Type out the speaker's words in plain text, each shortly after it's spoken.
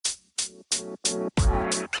Good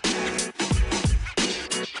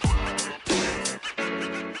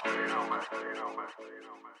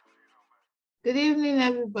evening,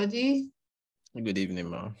 everybody. Good evening,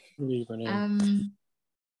 ma'am. Good evening. I'm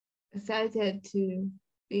excited to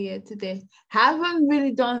be here today. Haven't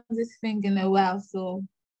really done this thing in a while, so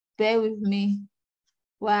bear with me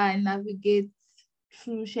while I navigate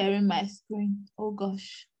through sharing my screen. Oh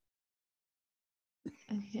gosh.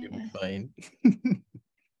 Okay. You'll be fine.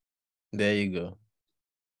 There you go.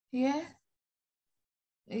 Yeah.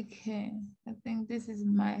 Okay. I think this is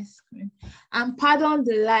my screen. And pardon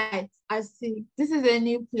the light. I see. This is a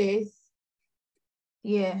new place.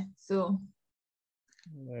 Yeah. So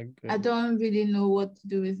Okay. I don't really know what to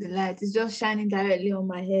do with the light. It's just shining directly on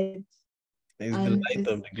my head. It's the And light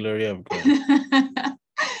of the glory of God.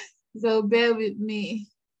 So bear with me.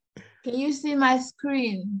 Can you see my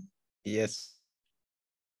screen? Yes.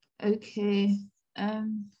 Okay.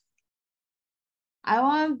 I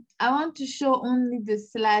want to show only the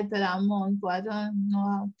slide that I'm on, but I don't know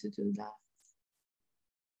how to do that.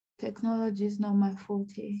 Technology is not my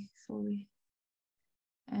forte. Sorry.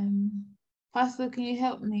 Pastor, can you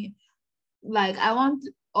help me? Like I want,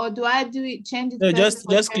 or do I do it? Change it. No, first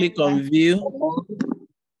just before click on view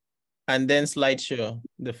and then slideshow.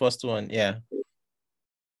 The first one, yeah.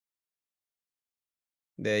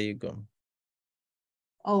 There you go.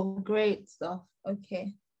 Oh, great stuff.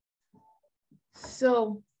 Okay.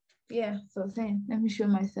 So, yeah, so saying, let me show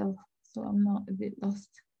myself so I'm not a bit lost.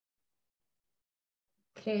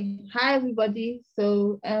 Okay, hi everybody.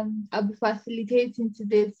 So I'll be facilitating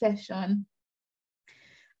today's session.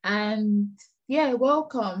 And yeah,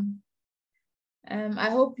 welcome. I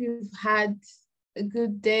hope you've had a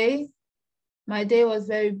good day. My day was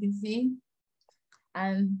very busy.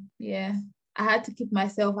 And yeah, I had to keep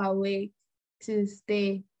myself awake to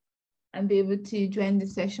stay and be able to join the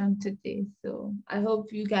session today. So I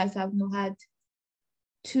hope you guys have not had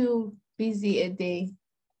too busy a day.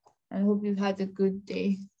 I hope you've had a good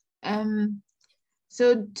day.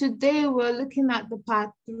 So today we're looking at the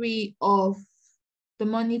part 3 of the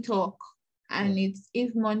money talk, and it's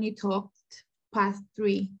If Money Talked part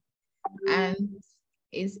 3, and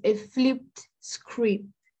it's a flipped script.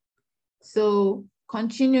 So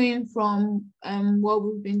continuing from what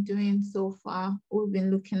we've been doing so far, we've been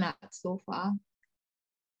looking at so far.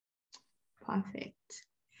 Perfect.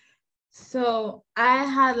 So I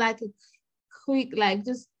had like a quick, like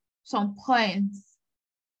just some points.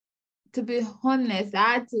 To be honest,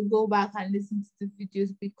 I had to go back and listen to the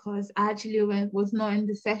videos because I actually was not in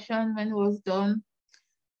the session when it was done.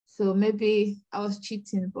 So maybe I was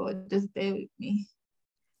cheating, but just bear with me.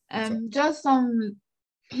 Just some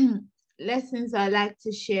lessons I like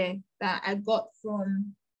to share that I got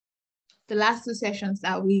from the last 2 sessions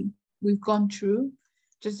that we've gone through.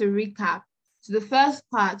 Just a recap. So the first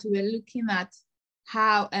part, we were looking at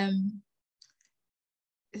how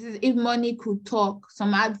this is if money could talk,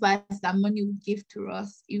 some advice that money would give to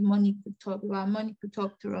us if money could talk, if our money could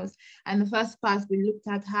talk to us. And the first part, we looked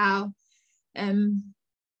at how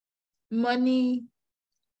money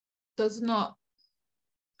does not,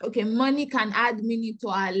 money can add meaning to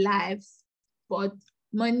our lives, but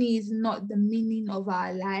money is not the meaning of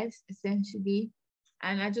our lives, essentially.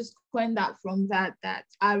 And I just coined that from that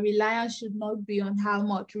our reliance should not be on how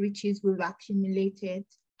much riches we've accumulated,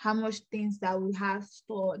 how much things that we have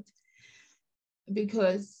stored,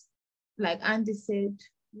 because like Andy said,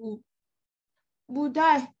 we'll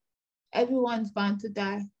die. Everyone's bound to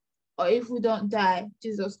die. Or if we don't die,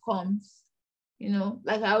 Jesus comes. You know,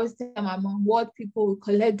 like I always tell my mom, what people will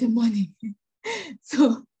collect the money.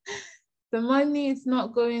 So the money is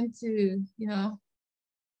not going to, you know,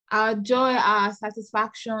 our joy, our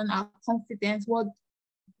satisfaction, our confidence, what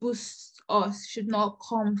boosts us should not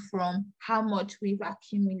come from how much we've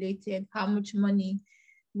accumulated, how much money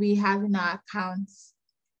we have in our accounts.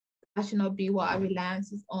 That should not be what our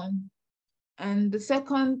reliance is on. And the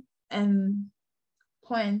second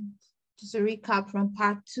point, just a recap from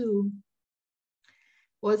part 2,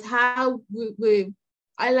 was how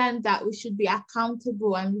I learned that we should be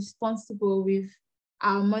accountable and responsible with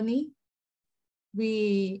our money.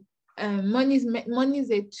 Money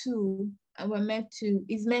is a tool, and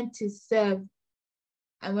it's meant to serve,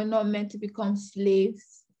 and we're not meant to become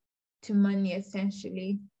slaves to money,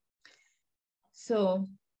 essentially. So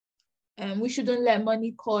we shouldn't let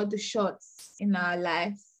money call the shots in our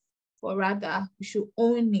lives, but rather we should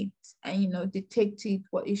own it and, you know, dictate it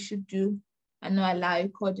what it should do, and not allow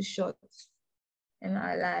it call the shots in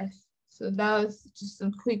our life. So that was just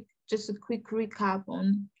a quick recap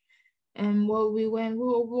on and what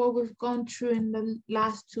we've gone through in the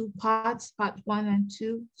last two parts, part 1 and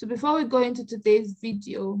 2. So before we go into today's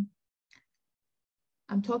video,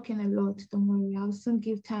 I'm talking a lot, don't worry, I'll soon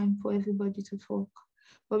give time for everybody to talk.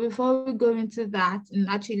 But before we go into that and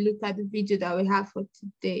actually look at the video that we have for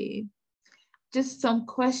today, just some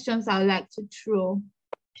questions I would like to throw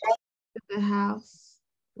to the house.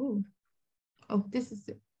 Ooh. Oh, this is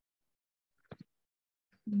it.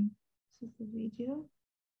 This is the video.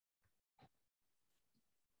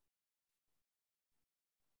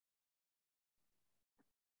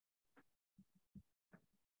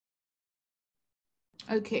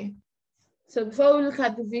 Okay, so before we look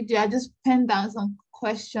at the video, I just penned down some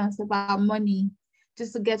questions about money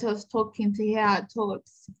just to get us talking, to hear our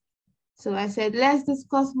thoughts. So I said, let's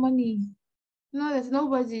discuss money. No, there's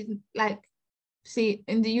nobody like, see,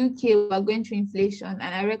 in the UK, we're going through inflation, and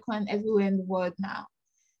I reckon everywhere in the world now,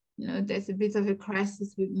 there's a bit of a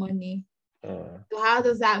crisis with money. So how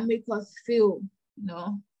does that make us feel,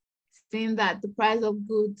 seeing that the price of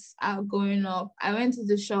goods are going up? I went to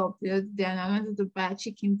the shop the other day and I wanted to buy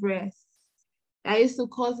chicken breast. That used to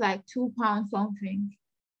cost like £2 something.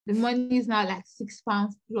 The money is now like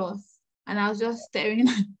 £6 plus. And I was just staring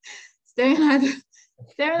at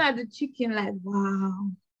the chicken like, wow,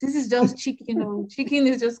 this is just chicken. Chicken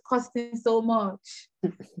is just costing so much.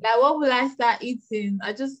 Like, what will I start eating?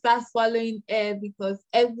 I just start swallowing air because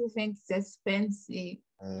everything is expensive.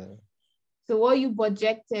 So what you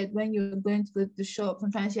budgeted when you're going to the shop,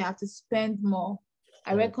 sometimes you have to spend more.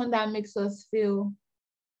 I reckon that makes us feel,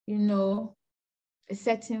 a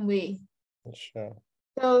certain way. Sure.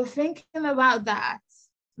 So thinking about that,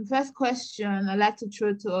 the first question I'd like to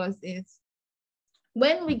throw to us is,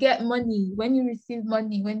 when we get money, when you receive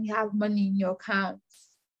money, when you have money in your account,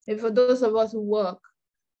 and for those of us who work,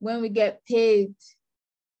 when we get paid,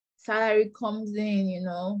 salary comes in,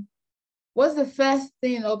 what's the first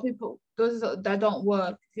thing, or people, those that don't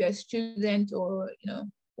work, if you're a student or,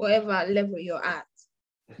 whatever level you're at,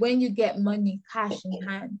 when you get money, cash in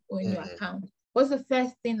hand or in your account, what's the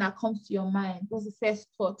first thing that comes to your mind? What's the first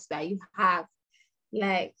thoughts that you have?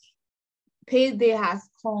 Like, payday has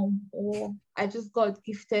come, or I just got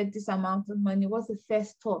gifted this amount of money. What's the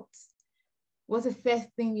first thoughts? What's the first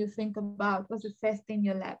thing you think about? What's the first thing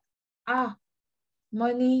you're like,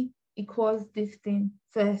 money equals this thing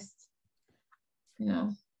first?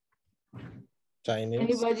 Chinese.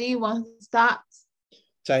 Anybody wants to start?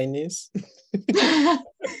 Chinese.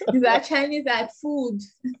 Is that Chinese like food?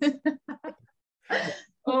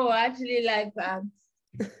 Oh, I actually like that.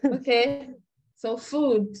 Okay, so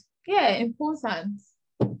food, yeah, important.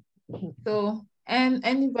 So, and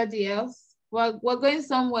anybody else? We're going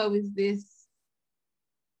somewhere with this.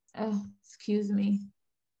 Oh, excuse me.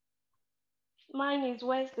 Mine is,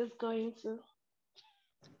 where's this going to?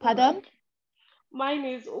 Pardon? Mine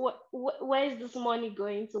is, where is this money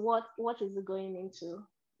going to? What is it going into?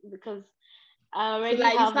 Because I already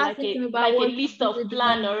have like a list of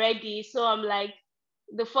plan already. So I'm like,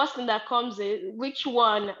 the first thing that comes is, which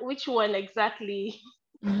one exactly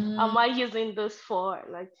am I using this for?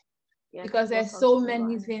 Like, yeah, because there's so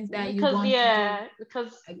many things that you want to do.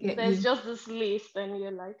 Because there's just this list and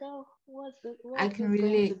you're like, oh, what's this going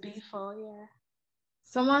to be for? Yeah.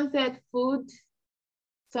 Someone said food.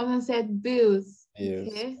 Someone said bills. Yes.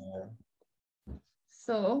 Okay. Yeah.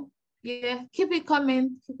 So yeah, keep it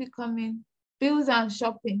coming. Bills and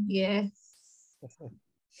shopping, yes.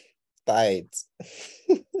 Tight.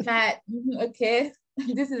 Okay.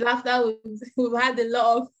 This is after we've had a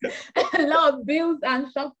lot of bills and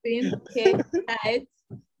shopping. Okay, tight.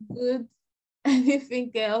 Good.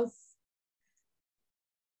 Anything else?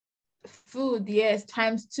 Food, yes,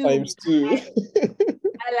 times 2. Times 2.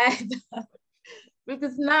 I like that.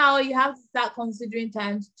 Because now you have to start considering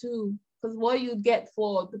times 2. Because what you get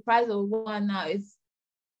for the price of one now is,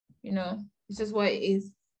 it's just what it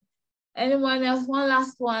is. Anyone else? One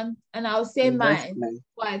last one, and I'll say mine.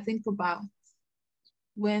 What I think about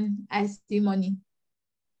when I see money.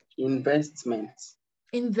 Investment.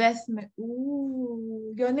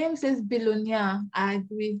 Ooh, your name says billionaire. I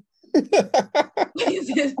agree. You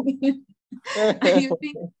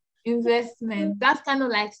think investment? That's kind of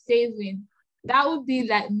like saving. That would be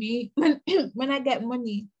like me when I get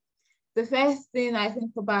money. The first thing I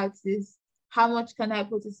think about is, how much can I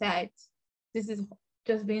put aside? This is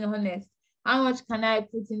just being honest. How much can I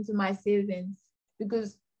put into my savings?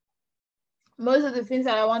 Because most of the things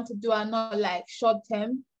that I want to do are not like short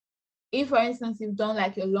term. If, for instance, you've done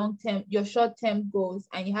like your short-term goals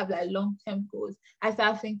and you have like long-term goals, I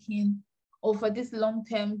start thinking, for this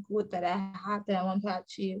long-term goal that I have that I want to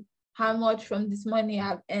achieve, how much from this money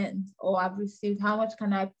I've earned or I've received, how much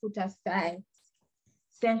can I put aside,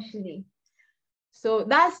 essentially. So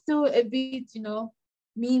that's still a bit,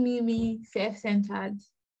 me, self-centered.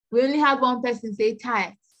 We only have one person say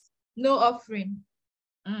tithes, no offering,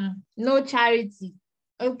 no charity.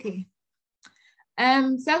 Okay.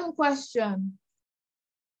 Second question.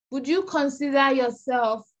 Would you consider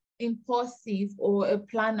yourself impulsive or a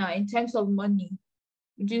planner in terms of money?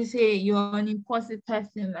 Would you say you're an impulsive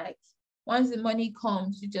person, like once the money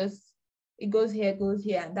comes, it goes here,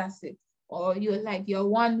 and that's it? Or you're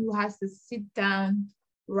one who has to sit down,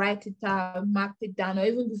 write it out, mark it down, or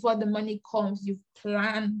even before the money comes, you've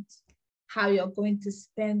planned how you're going to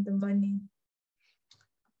spend the money?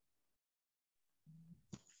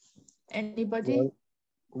 Anybody? Well,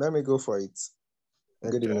 let me go for it.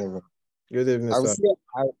 Good evening. Good evening, sir.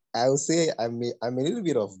 I would say I'm a little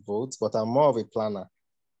bit of both, but I'm more of a planner.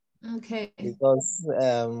 Okay. Because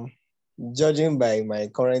judging by my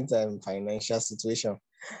current financial situation,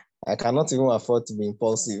 I cannot even afford to be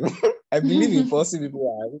impulsive. I believe impulsive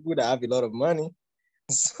people are people that have a lot of money.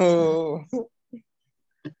 So,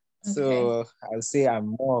 so I'll say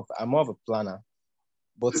I'm more of a planner.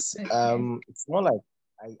 But it's more like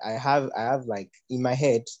I have like in my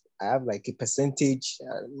head, I have like a percentage,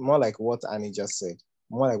 more like what Annie just said,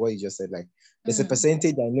 more like what you just said. Like there's a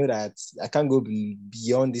percentage I know that I can't go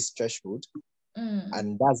beyond this threshold.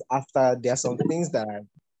 And that's after there are some things that are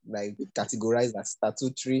like categorized as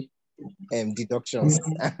statutory deductions.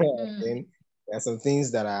 Then there are some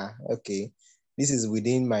things that are okay. This is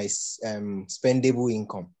within my spendable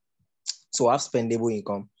income. So I have spendable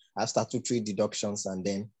income, I have statutory deductions, and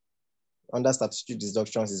then under statutory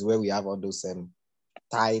deductions is where we have all those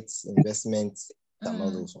tithes, investments, and all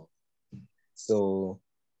those ones. So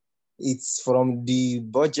it's from the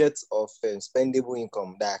budget of spendable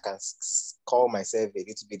income that I can call myself a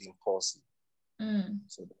little bit impulsive.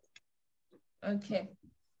 So, okay,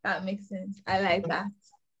 that makes sense. I like that.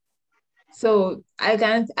 So I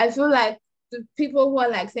feel like the people who are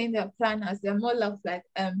like saying they're planners, they're more of like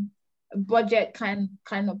a budget kind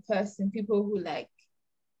of person. People who like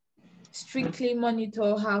strictly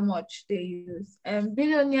monitor how much they use.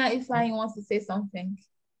 Billionaire Ifeanyi wants to say something.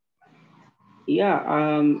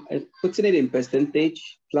 Yeah, putting it in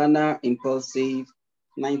percentage, planner, impulsive,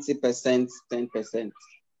 90%, 10%.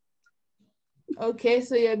 Okay,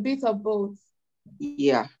 so you're a bit of both.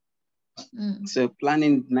 Yeah. So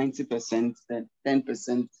planning 90%, then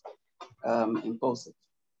 10% impulsive.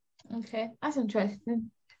 Okay, that's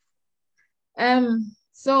interesting.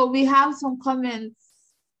 So we have some comments.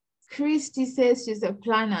 Christy says she's a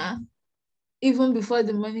planner, even before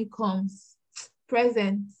the money comes.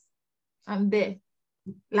 Present, I'm there.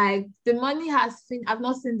 Like the money I've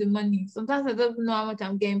not seen the money. Sometimes I don't know how much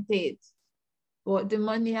I'm getting paid, but the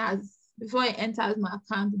money before it enters my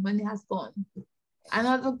account, the money has gone.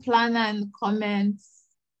 Another planner in the comments.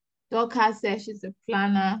 Dorcas says she's a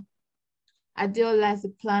planner. Adiola is a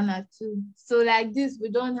planner too. So like this, we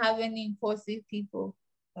don't have any impulsive people.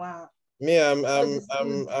 Wow. Me, I'm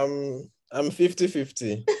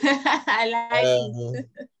 50-50. I like it.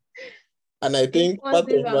 And I think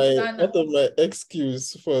part of my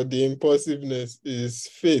excuse for the impulsiveness is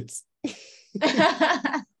fate.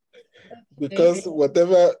 Because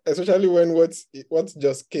whatever, especially when what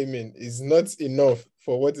just came in is not enough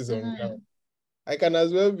for what is on ground, I can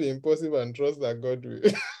as well be impulsive and trust that God will.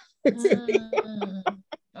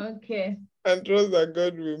 Okay. And trust that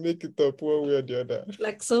God will make it up one way or the other.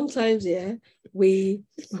 Like sometimes, we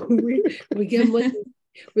get money.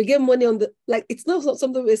 We get money on the, like, it's not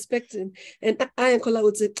something we're expecting. And I and Kola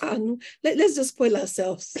would say, no, let's just spoil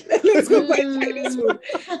ourselves. Let's go buy Chinese food.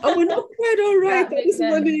 And we're not quite all right. This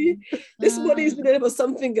money is being for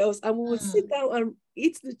something else. And we would sit down and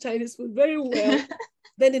eat the Chinese food very well.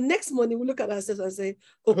 Then the next morning we look at ourselves and say,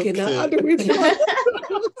 okay. Now how do we do it?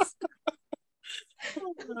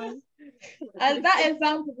 And that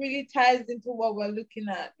example really ties into what we're looking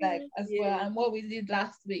at, like as well, and what we did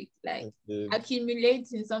last week, like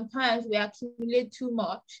accumulating. Sometimes we accumulate too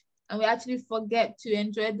much and we actually forget to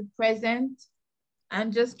enjoy the present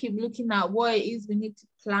and just keep looking at what it is we need to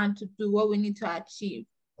plan to do, what we need to achieve.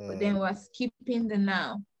 But then we're skipping the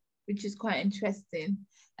now, which is quite interesting.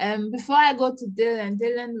 Before I go to Dylan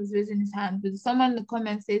was raising his hand, but someone in the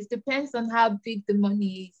comments says, depends on how big the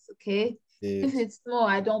money is, okay? If it's small,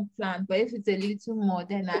 I don't plan, but if it's a little more,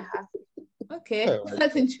 then I have to. Okay,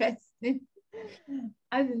 that's interesting.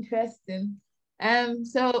 That's interesting.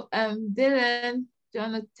 So Dylan, do you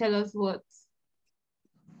want to tell us what?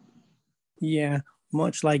 Yeah,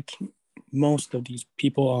 much like most of these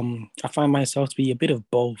people, I find myself to be a bit of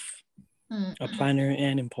both. a planner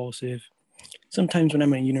and impulsive. Sometimes when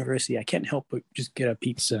I'm at university, I can't help but just get a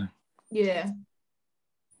pizza. Yeah.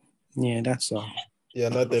 Yeah, that's all. You're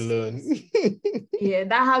not alone. Yeah,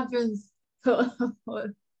 that happens.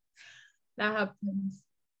 That happens.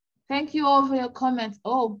 Thank you all for your comments.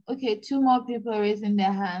 Oh, okay, 2 more people raising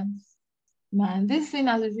their hands. Man, this thing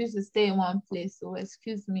has refused to stay in one place, so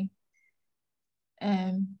excuse me.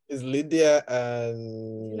 It's Lydia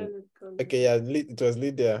and... Okay, yeah, it was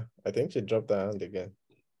Lydia. I think she dropped her hand again.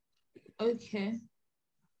 Okay.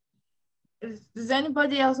 Does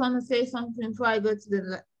anybody else want to say something before I go to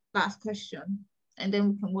the last question? And then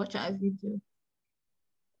we can watch our video.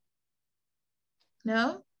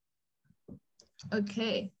 No?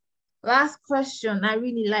 Okay. Last question. I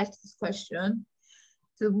really like this question.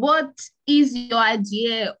 So what is your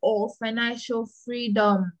idea of financial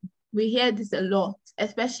freedom? We hear this a lot,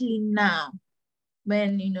 especially now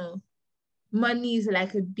when, you know, money is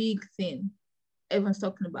like a big thing. Everyone's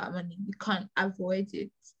talking about money. You can't avoid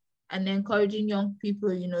it. And encouraging young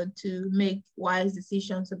people, you know, to make wise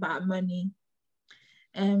decisions about money.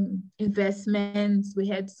 Investments. We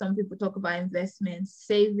heard some people talk about investments,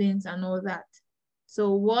 savings, and all that.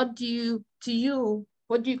 So what do you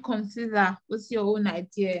consider? What's your own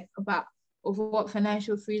idea of what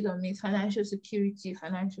financial freedom is, financial security,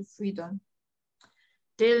 financial freedom?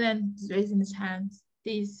 Dylan is raising his hand.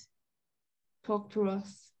 Please talk to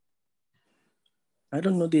us. I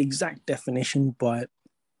don't know the exact definition, but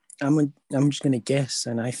I'm just gonna guess,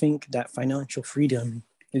 and I think that financial freedom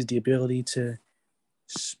is the ability to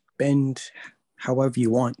spend however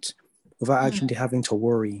you want without actually having to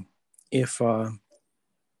worry if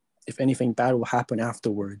anything bad will happen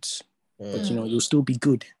afterwards. But you know, you'll still be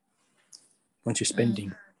good once you're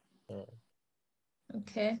spending.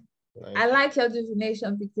 Okay. I like your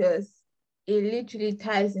definition because it literally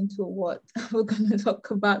ties into what we're going to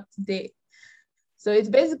talk about today. So it's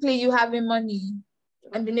basically you having money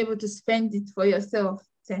and being able to spend it for yourself,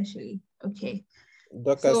 essentially. Okay.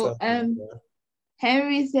 So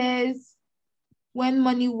Henry says, when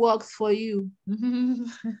money works for you.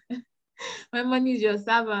 When money is your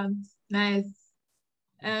servant. Nice.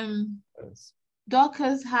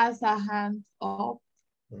 Dorcas has her hand up.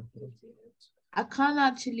 I can't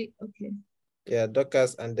actually, okay. Yeah,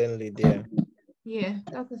 Dorcas and then Lydia. Yeah,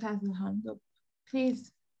 Dorcas has her hand up.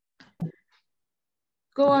 Please.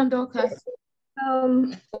 Go on, Dorcas.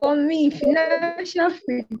 For me, financial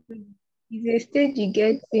freedom is a stage you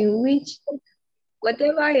get in which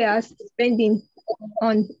whatever you are spending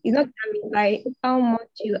on is not determined by how much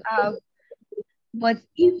you have, but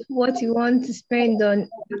if what you want to spend on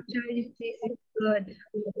actually pleases God.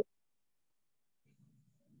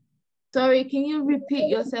 Sorry, can you repeat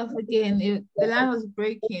yourself again? The line was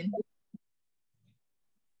breaking.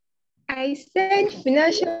 I said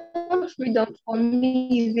financial freedom for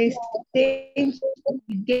me is a stage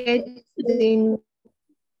you get in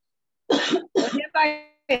whatever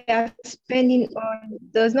you are spending on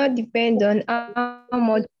does not depend on how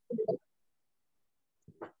much,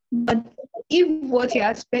 but if what you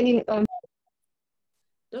are spending on.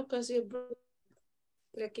 Because you're broke,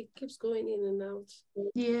 like it keeps going in and out.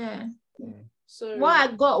 Yeah. Sorry. What I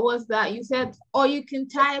got was that you said, or you can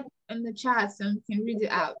type in the chat and you can read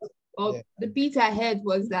it out. Or the beat I heard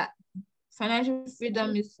was that financial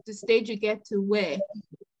freedom is the stage you get to where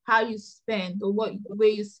how you spend or what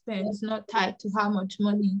way you spend is not tied to how much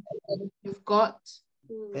money you've got.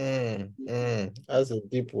 That's a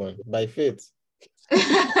deep one. By faith.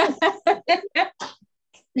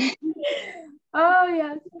 Oh,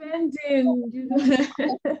 yeah, spending.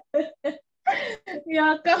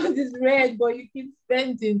 Your account is red, but you keep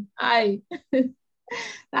spending. That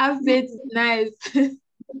faith is nice.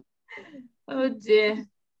 Oh dear.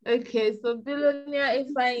 Okay, so Billionaire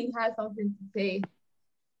Ifeanyi has something to say.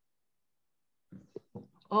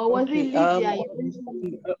 Or was it Lydia?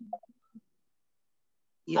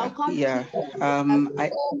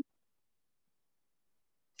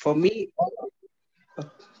 For me,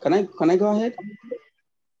 can I go ahead?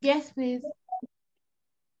 Yes, please.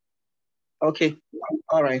 Okay,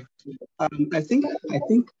 all right. I think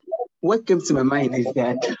what came to my mind is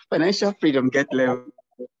that financial freedom get levels.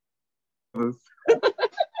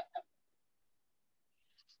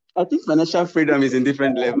 I think financial freedom is in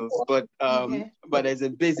different levels, but but there's a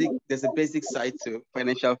basic side to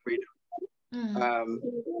financial freedom,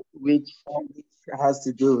 which has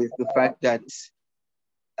to do with the fact that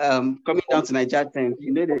coming down to Nigeria times,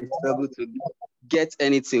 you know, there's struggle to get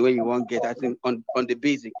anything where you want to get. I think on the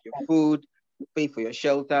basic, your food, pay for your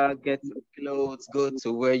shelter, get some clothes, go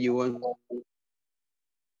to where you want.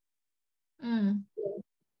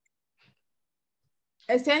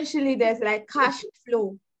 essentially there's like cash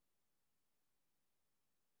flow.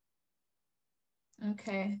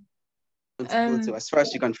 Okay. As far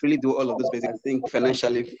as you can really do all of those basic, I think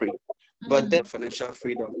financially free. But then financial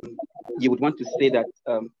freedom, you would want to say that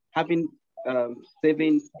having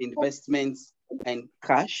saving, investments, and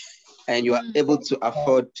cash, and you are able to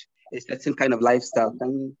afford a certain kind of lifestyle,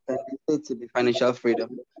 can be said to be financial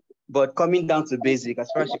freedom. But coming down to basic, as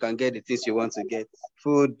far as you can get the things you want to get,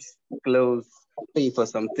 food, clothes, pay for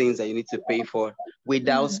some things that you need to pay for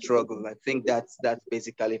without struggle, I think that's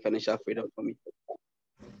basically financial freedom for me.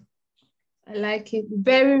 I like it.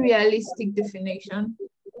 Very realistic definition.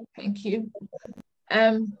 Thank you.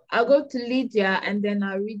 I'll go to Lydia and then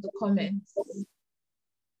I'll read the comments.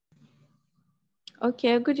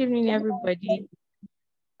 Okay, good evening, everybody.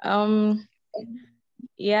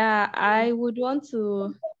 Yeah, I would want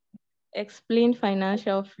to explain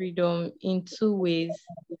financial freedom in two ways.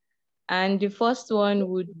 And the first one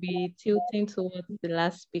would be tilting towards the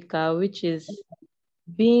last speaker, which is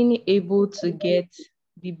being able to get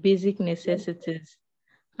the basic necessities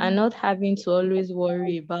and not having to always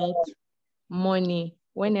worry about money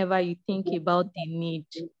whenever you think about the need.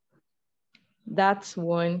 That's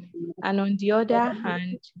one. And on the other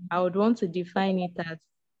hand, I would want to define it as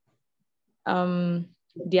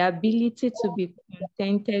the ability to be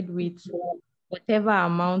contented with whatever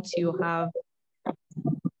amount you have,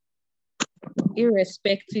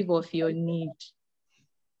 irrespective of your need.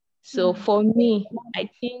 So for me, I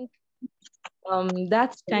think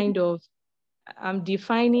that's kind of, I'm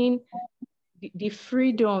defining, the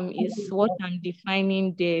freedom is what I'm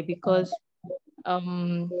defining there, because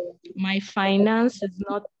my finance is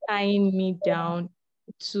not tying me down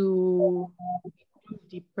to become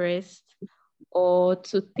depressed or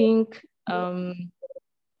to think, to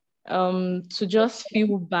just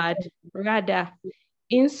feel bad. Rather,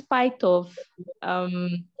 in spite of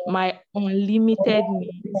my unlimited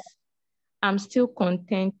needs, I'm still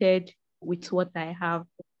contented with what I have.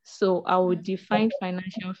 So I would define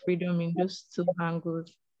financial freedom in those two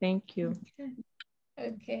angles. Thank you.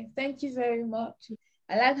 Okay, thank you very much.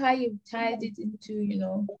 I like how you tied it into, you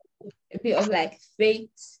know, a bit of like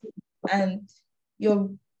faith and your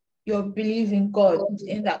belief in God,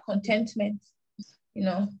 in that contentment, you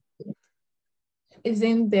know, is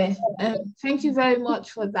in there. Thank you very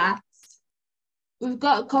much for that. We've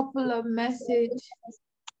got a couple of messages.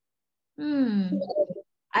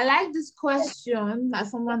 I like this question that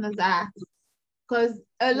someone has asked, because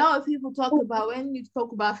a lot of people talk about, when you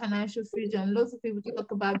talk about financial freedom, lots of people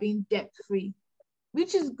talk about being debt-free,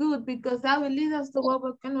 which is good because that will lead us to what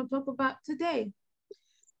we're going to talk about today.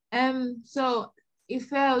 So Ife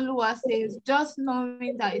Oluwa says, just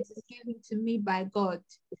knowing that it is given to me by God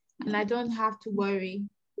and I don't have to worry.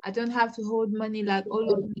 I don't have to hold money like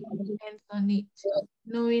all of me depends on it.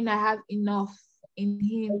 Knowing I have enough in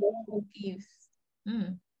Him who gives.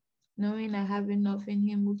 Knowing I have enough in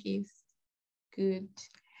Him who gives. Good.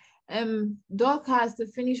 Dorcas, to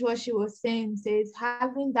finish what she was saying, says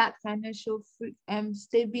having that financial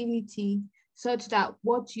stability such that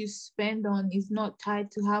what you spend on is not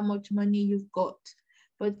tied to how much money you've got,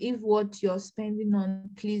 but if what you're spending on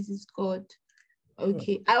pleases God.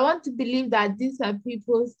 Okay, I want to believe that these are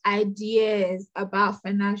people's ideas about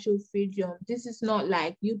financial freedom. This is not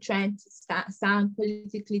like you trying to sound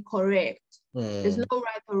politically correct. There's no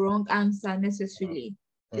right or wrong answer necessarily.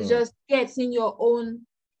 It's just getting your own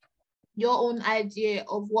idea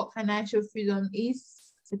of what financial freedom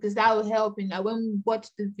is, because that will help in that when we watch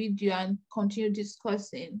the video and continue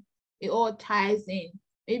discussing, it all ties in.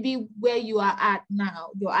 Maybe where you are at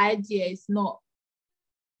now, your idea is not,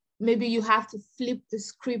 maybe you have to flip the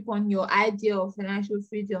script on your idea of financial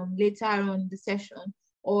freedom later on in the session,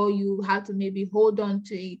 or you have to maybe hold on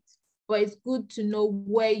to it. But it's good to know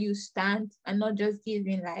where you stand and not just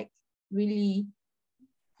giving like really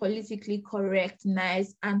politically correct,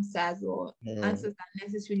 nice answers, or answers that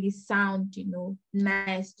necessarily sound, you know,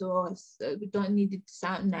 nice to us. So we don't need it to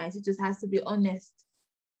sound nice. It just has to be honest.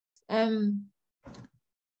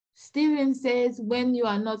 Steven says, when you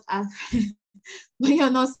are not when you're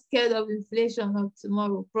not scared of inflation of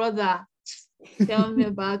tomorrow, brother, tell me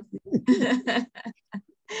about it.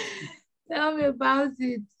 Tell me about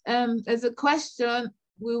it. As a question,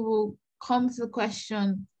 we will come to the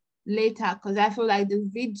question later, because I feel like the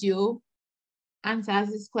video answers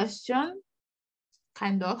this question,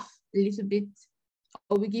 kind of, a little bit,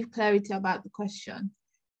 or we give clarity about the question.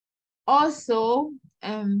 Also,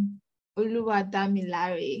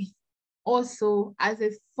 Oluwadamilare, also as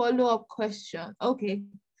a follow-up question, okay,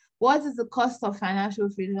 what is the cost of financial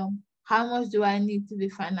freedom? How much do I need to be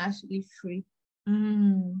financially free?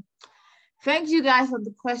 Thank you guys for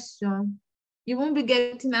the question. You won't be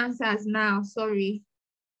getting answers now, sorry.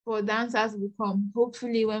 But the answers will come.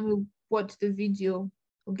 Hopefully when we watch the video,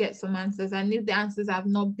 we'll get some answers. And if the answers have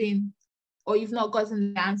not been, or you've not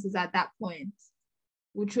gotten the answers at that point,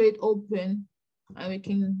 we'll throw it open and we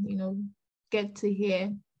can, you know, get to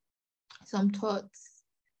hear some thoughts,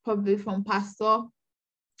 probably from Pastor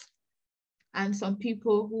and some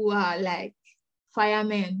people who are like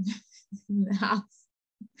firemen in the house.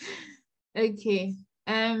 Okay.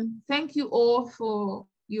 Thank you all for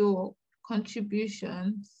your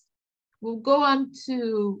contributions. We'll go on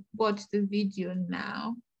to watch the video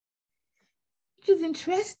now, which is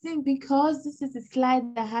interesting because this is a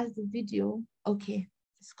slide that has the video. Okay,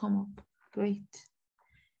 it's come up. Great.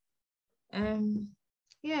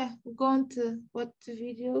 Yeah, we'll go on to watch the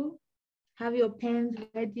video. Have your pens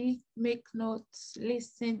ready, make notes,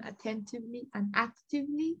 listen attentively and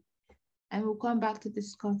actively, and we'll come back to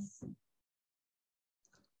discuss.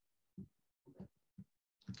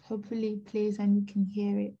 Hopefully it plays and you can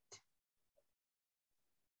hear it.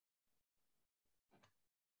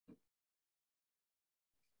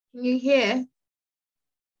 Can you hear?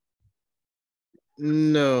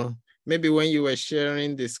 No, maybe when you were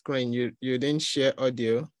sharing the screen, you didn't share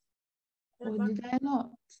audio. Or did I not?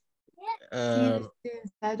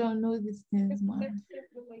 I don't know these things, man.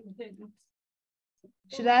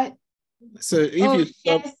 Should I? So if you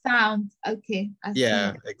stop sound, okay.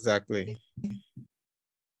 Yeah, exactly.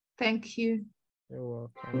 Thank you. You're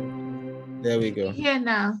welcome. There we go. Can you hear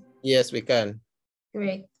now? Yes, we can.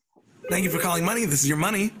 Great. Thank you for calling Money. This is your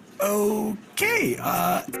money. Okay.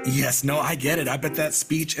 Yes, no, I get it. I bet that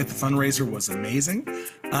speech at the fundraiser was amazing.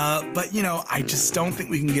 But, you know, I just don't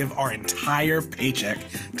think we can give our entire paycheck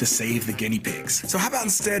to save the guinea pigs. So how about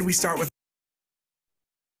instead we start with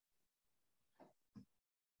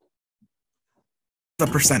the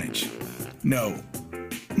percentage? No,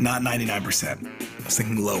 not 99%. I was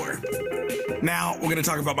thinking lower. Now we're going to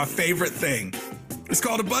talk about my favorite thing. It's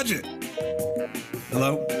called a budget.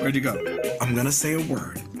 Hello? Where'd you go? I'm going to say a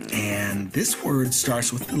word. And this word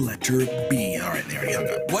starts with the letter B. All right, there you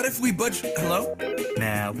go. What if we budget? Hello?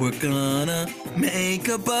 Now we're gonna make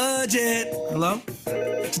a budget. Hello?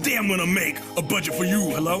 Today I'm gonna make a budget for you.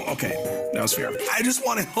 Hello? Okay, that was fair. I just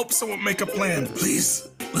want to help someone make a plan. Please,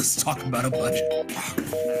 let's talk about a budget.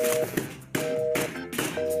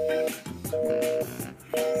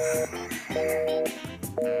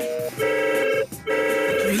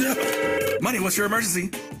 Money, what's your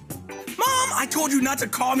emergency? Mom, I told you not to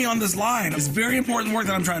call me on this line. It's very important work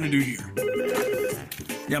that I'm trying to do here.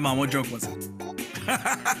 Yeah, Mom, what joke was it?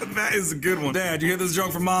 That is a good one. Dad, you hear this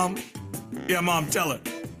joke from Mom? Yeah, Mom, tell her.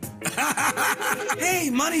 Hey,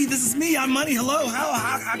 Money, this is me. I'm Money. Hello,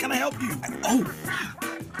 how can I help you? Oh,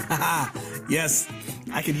 yes,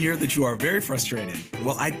 I can hear that you are very frustrated.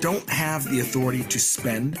 Well, I don't have the authority to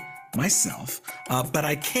spend myself, but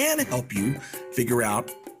I can help you figure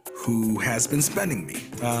out who has been spending me.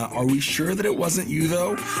 Are we sure that it wasn't you,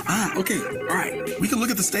 though? Okay, all right. We can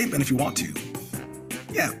look at the statement if you want to.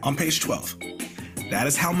 Yeah, on page 12. That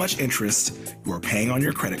is how much interest you are paying on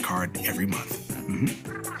your credit card every month.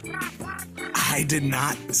 I did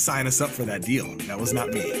not sign us up for that deal. That was not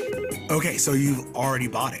me. Okay, so you've already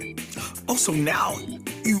bought it. Oh, so now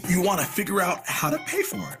you want to figure out how to pay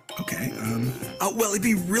for it. Okay. Well, it'd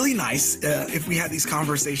be really nice if we had these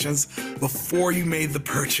conversations before you made the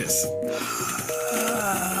purchase.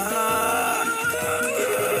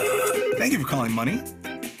 Thank you for calling, Money.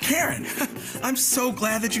 Karen, I'm so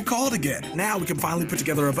glad that you called again. Now we can finally put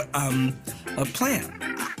together a plan.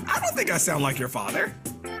 I don't think I sound like your father.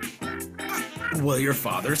 Well, your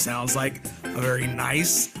father sounds like a very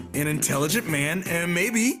nice and intelligent man, and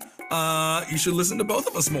maybe you should listen to both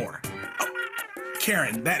of us more. Oh,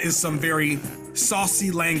 Karen, that is some very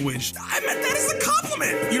saucy language. I meant that as a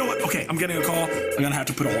compliment. You know what? Okay, I'm getting a call. I'm gonna have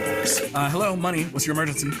to put a hold on this. Hello, Money. What's your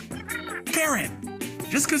emergency? Karen,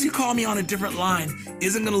 just because you call me on a different line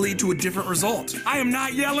isn't gonna lead to a different result. I am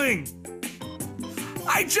not yelling.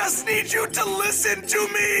 I just need you to listen to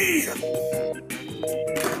me.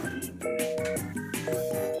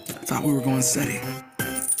 Thought we were going steady.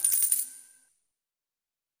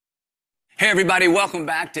 Hey everybody, welcome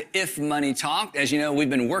back to If Money Talked. As you know, we've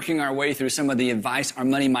been working our way through some of the advice our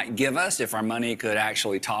money might give us if our money could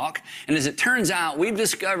actually talk. And as it turns out, we've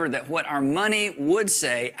discovered that what our money would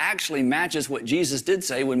say actually matches what Jesus did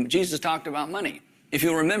say when Jesus talked about money. If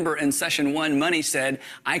you'll remember in session 1, Money said,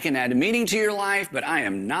 I can add meaning to your life, but I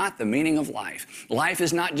am not the meaning of life. Life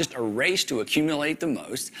is not just a race to accumulate the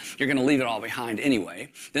most. You're going to leave it all behind anyway.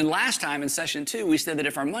 Then last time in session 2, we said that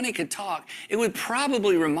if our money could talk, it would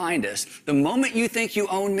probably remind us, the moment you think you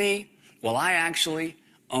own me, Well, I actually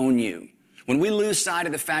own you. When we lose sight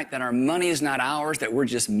of the fact that our money is not ours, that we're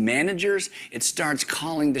just managers, it starts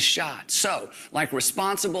calling the shots. So, like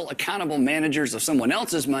responsible, accountable managers of someone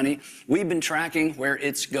else's money, we've been tracking where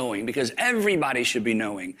it's going because everybody should be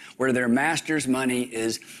knowing where their master's money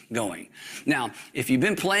is going. Now, if you've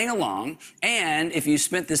been playing along and if you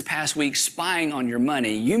spent this past week spying on your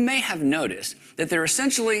money, you may have noticed that there are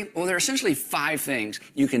essentially 5 things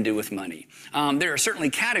you can do with money. There are certainly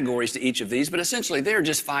categories to each of these, but essentially there are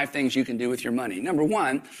just 5 things you can do with your money. Number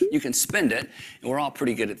 1, you can spend it, and we're all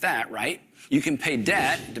pretty good at that, right? You can pay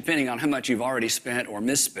debt, depending on how much you've already spent or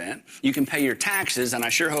misspent. You can pay your taxes, and I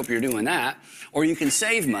sure hope you're doing that. Or you can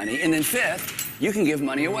save money. And then 5th, you can give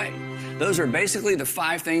money away. Those are basically the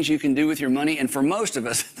 5 things you can do with your money, and for most of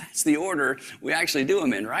us, that's the order we actually do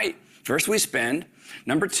them in, right? First, we spend.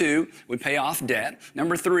 Number 2, we pay off debt.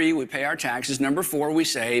 Number 3, we pay our taxes. Number 4, we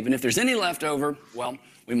save. And if there's any left over, well,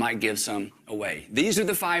 we might give some away. These are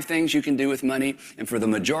the 5 things you can do with money. And for the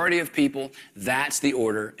majority of people, that's the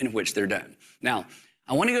order in which they're done. Now,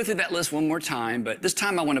 I want to go through that list one more time, but this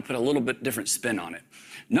time I want to put a little bit different spin on it.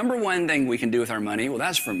 Number 1 thing we can do with our money, well,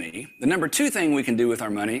 that's for me. The number 2 thing we can do with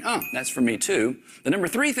our money, that's for me too. The number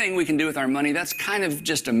 3 thing we can do with our money, that's kind of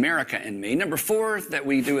just America and me. Number 4 that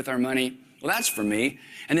we do with our money, well, that's for me.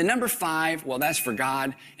 And then number 5, well, that's for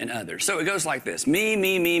God and others. So it goes like this: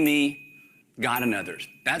 me, God and others.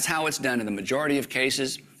 That's how it's done in the majority of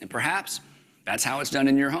cases, and perhaps that's how it's done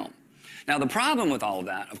in your home. Now, the problem with all of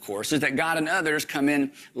that, of course, is that God and others come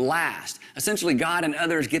in last. Essentially, God and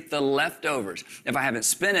others get the leftovers. If I haven't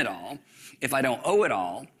spent it all, if I don't owe it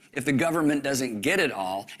all, if the government doesn't get it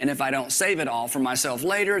all, and if I don't save it all for myself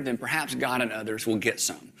later, then perhaps God and others will get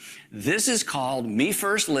some. This is called me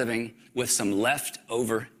first living with some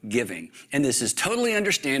leftover giving. And this is totally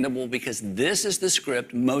understandable because this is the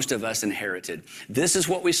script most of us inherited. This is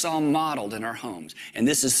what we saw modeled in our homes. And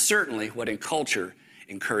this is certainly what a culture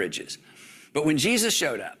encourages. But when Jesus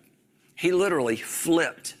showed up, he literally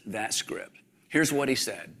flipped that script. Here's what he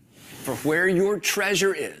said: "For where your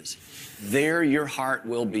treasure is, there your heart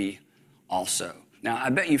will be also." Now, I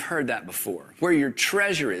bet you've heard that before. Where your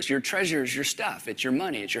treasure is your stuff. It's your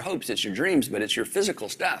money, it's your hopes, it's your dreams, but it's your physical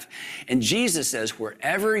stuff. And Jesus says,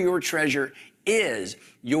 wherever your treasure is,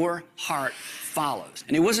 your heart follows.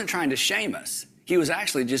 And he wasn't trying to shame us. He was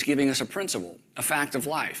actually just giving us a principle, a fact of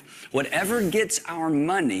life. Whatever gets our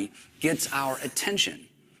money gets our attention.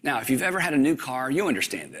 Now, if you've ever had a new car, you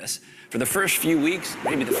understand this. For the first few weeks,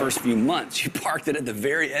 maybe the first few months, you parked it at the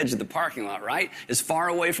very edge of the parking lot, right? As far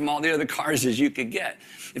away from all the other cars as you could get.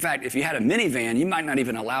 In fact, if you had a minivan, you might not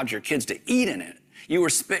even allowed your kids to eat in it. You were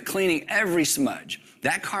spit cleaning every smudge.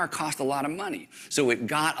 That car cost a lot of money, so it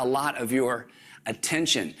got a lot of your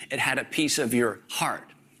attention. It had a piece of your heart,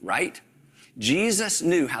 right? Jesus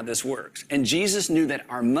knew how this works, and Jesus knew that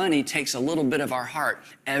our money takes a little bit of our heart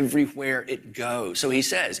everywhere it goes. So he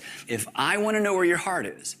says, if I want to know where your heart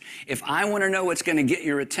is, if I want to know what's going to get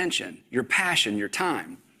your attention, your passion, your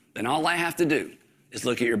time, then all I have to do is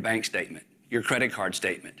look at your bank statement, your credit card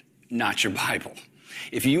statement, not your Bible.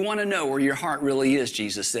 If you want to know where your heart really is,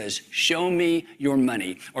 Jesus says, show me your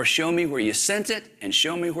money, or show me where you sent it and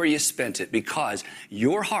show me where you spent it, because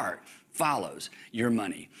your heart follows your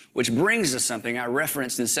money. Which brings us something I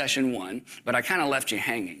referenced in session 1, but I kind of left you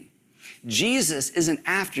hanging. Jesus isn't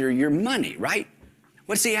after your money, right?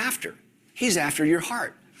 What's he after? He's after your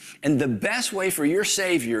heart. And the best way for your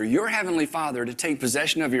Savior, your Heavenly Father, to take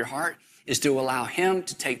possession of your heart is to allow him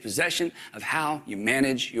to take possession of how you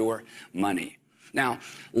manage your money. Now,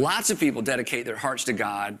 lots of people dedicate their hearts to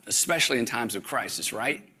God, especially in times of crisis,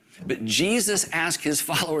 right? But Jesus asked his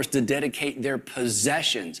followers to dedicate their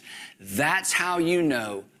possessions. That's how you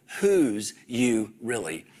know whose you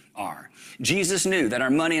really are. Jesus knew that our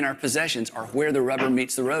money and our possessions are where the rubber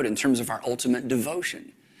meets the road in terms of our ultimate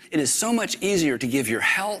devotion. It is so much easier to give your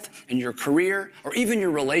health and your career or even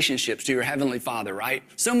your relationships to your Heavenly Father, right?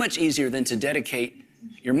 So much easier than to dedicate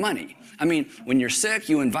your money. I mean, when you're sick,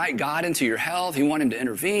 you invite God into your health. You want him to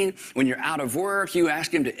intervene. When you're out of work, you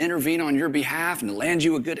ask him to intervene on your behalf and to land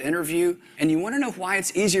you a good interview. And you want to know why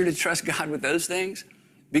it's easier to trust God with those things?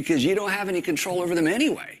 Because you don't have any control over them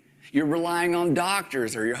anyway. You're relying on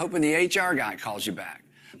doctors, or you're hoping the HR guy calls you back.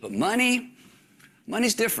 But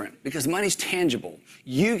money's different because money's tangible.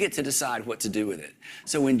 You get to decide what to do with it.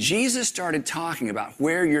 So when Jesus started talking about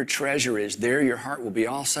where your treasure is, there your heart will be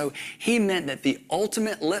also, he meant that the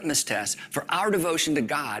ultimate litmus test for our devotion to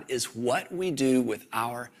God is what we do with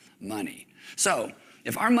our money. So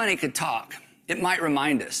if our money could talk, it might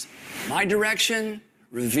remind us, my direction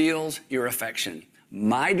reveals your affection.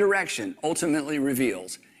 My direction ultimately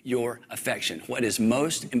reveals your affection. What is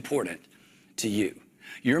most important to you.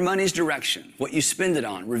 Your money's direction, what you spend it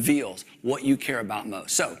on, reveals what you care about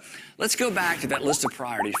most. So let's go back to that list of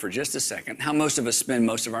priorities for just a second, how most of us spend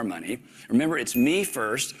most of our money. Remember, it's me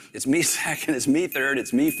first, it's me second, it's me third,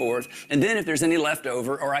 it's me fourth. And then if there's any left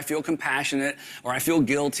over, or I feel compassionate, or I feel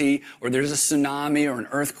guilty, or there's a tsunami or an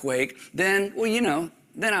earthquake, then, well, you know,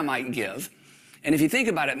 then I might give. And if you think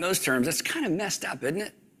about it in those terms, that's kind of messed up, isn't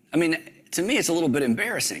it? I mean, to me, it's a little bit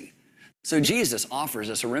embarrassing. So Jesus offers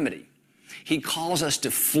us a remedy. He calls us to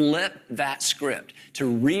flip that script, to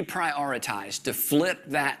reprioritize, to flip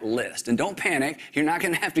that list. And don't panic. You're not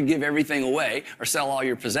going to have to give everything away or sell all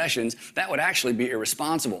your possessions. That would actually be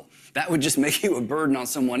irresponsible. That would just make you a burden on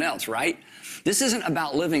someone else, right? This isn't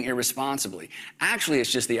about living irresponsibly. Actually,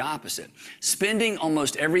 it's just the opposite. Spending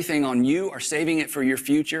almost everything on you or saving it for your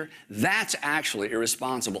future, that's actually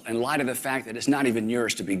irresponsible in light of the fact that it's not even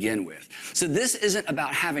yours to begin with. So this isn't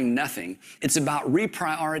about having nothing. It's about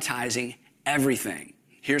reprioritizing everything.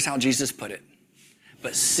 Here's how Jesus put it.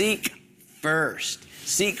 But seek first.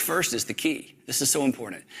 Seek first is the key. This is so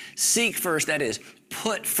important. Seek first, that is,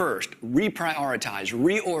 put first, reprioritize,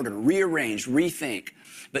 reorder, rearrange, rethink.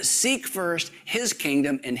 But seek first his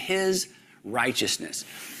kingdom and his righteousness.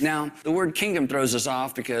 Now, the word kingdom throws us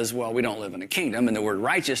off because, well, we don't live in a kingdom, and the word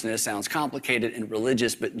righteousness sounds complicated and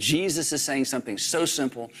religious, but Jesus is saying something so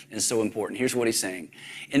simple and so important. Here's what he's saying.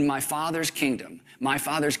 In my Father's kingdom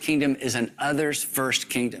is an others first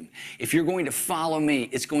kingdom. If you're going to follow me,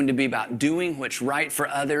 it's going to be about doing what's right for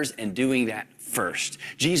others and doing that first.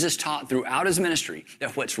 Jesus taught throughout his ministry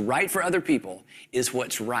that what's right for other people is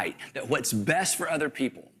what's right, that what's best for other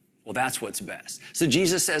people, well, that's what's best. So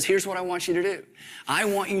Jesus says, here's what I want you to do. I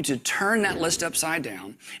want you to turn that list upside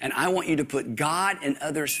down, and I want you to put God and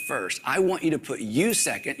others first. I want you to put you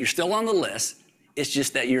second. You're still on the list. It's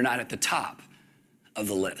just that you're not at the top of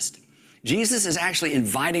the list. Jesus is actually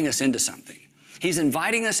inviting us into something. He's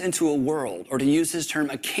inviting us into a world, or to use his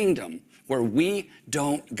term, a kingdom, where we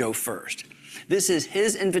don't go first. This is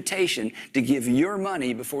his invitation to give your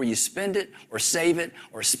money before you spend it or save it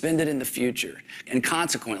or spend it in the future, and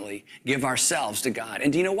consequently give ourselves to God.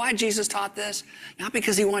 And do you know why Jesus taught this? Not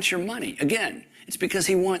because he wants your money. Again, it's because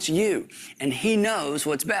he wants you, and he knows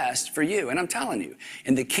what's best for you. And I'm telling you,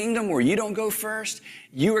 in the kingdom where you don't go first,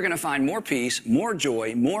 you are going to find more peace, more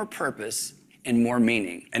joy, more purpose, and more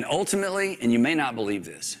meaning. And ultimately, and you may not believe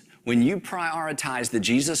this, when you prioritize the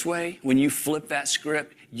Jesus way, when you flip that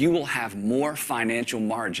script, you will have more financial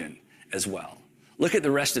margin as well. Look at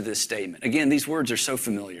the rest of this statement. Again, these words are so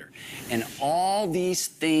familiar. And all these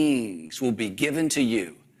things will be given to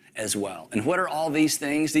you as well. And what are all these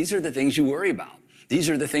things? These are the things you worry about. These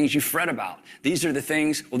are the things you fret about. These are the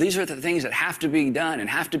things that have to be done and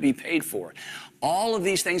have to be paid for. All of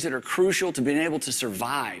these things that are crucial to being able to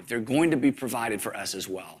survive, they're going to be provided for us as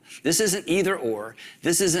well. This isn't either or.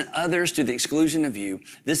 This isn't others to the exclusion of you.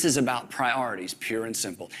 This is about priorities, pure and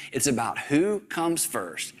simple. It's about who comes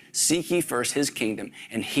first. Seek ye first his kingdom,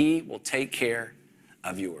 and he will take care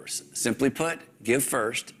of yours. Simply put, give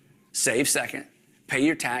first, save second, pay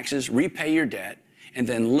your taxes, repay your debt, and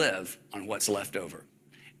then live on what's left over.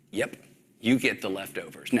 Yep, you get the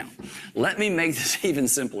leftovers. Now, let me make this even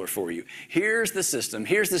simpler for you. Here's the system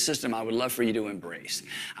I would love for you to embrace.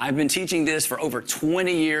 I've been teaching this for over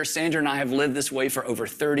 20 years. Sandra and I have lived this way for over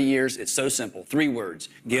 30 years. It's so simple. 3 words: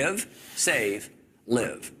 give, save,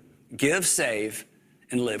 live. Give, save,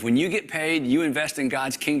 and live. When you get paid, you invest in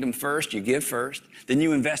God's kingdom first, you give first, then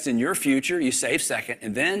you invest in your future, you save second,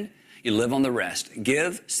 and then you live on the rest.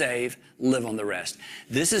 Give, save, live on the rest.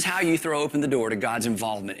 This is how you throw open the door to God's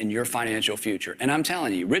involvement in your financial future. And I'm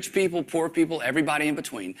telling you, rich people, poor people, everybody in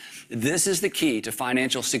between, this is the key to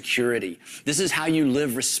financial security. This is how you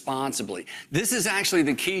live responsibly. This is actually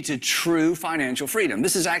the key to true financial freedom.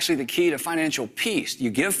 This is actually the key to financial peace. You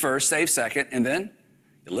give first, save second, and then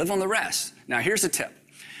you live on the rest. Now, here's a tip.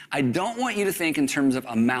 I don't want you to think in terms of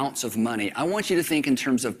amounts of money. I want you to think in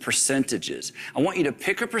terms of percentages. I want you to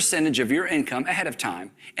pick a percentage of your income ahead of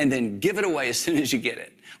time and then give it away as soon as you get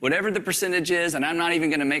it. Whatever the percentage is, and I'm not even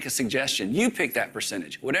going to make a suggestion, you pick that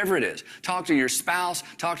percentage, whatever it is. Talk to your spouse,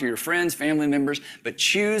 talk to your friends, family members, but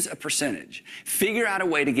choose a percentage. Figure out a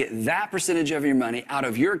way to get that percentage of your money out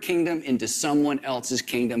of your kingdom into someone else's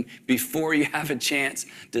kingdom before you have a chance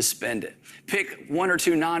to spend it. Pick 1 or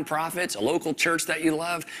 2 nonprofits, a local church that you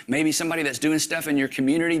love, maybe somebody that's doing stuff in your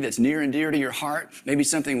community that's near and dear to your heart, maybe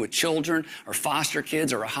something with children or foster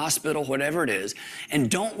kids or a hospital, whatever it is, and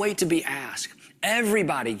don't wait to be asked.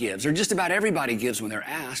 Everybody gives, or just about everybody gives when they're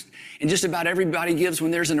asked, and just about everybody gives when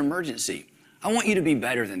there's an emergency. I want you to be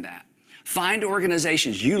better than that. Find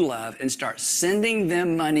organizations you love and start sending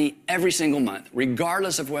them money every single month,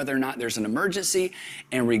 regardless of whether or not there's an emergency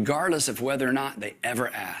and regardless of whether or not they ever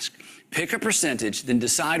ask. Pick a percentage, then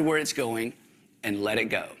decide where it's going and let it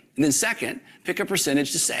go. And then second, pick a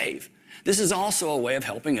percentage to save. This is also a way of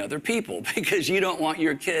helping other people because you don't want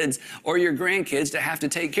your kids or your grandkids to have to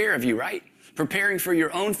take care of you, right? Preparing for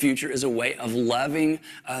your own future is a way of loving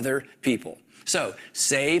other people. So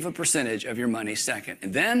save a percentage of your money second.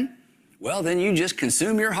 And then, well, then you just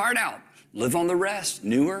consume your heart out. Live on the rest,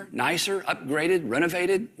 newer, nicer, upgraded,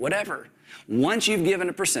 renovated, whatever. Once you've given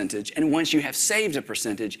a percentage and once you have saved a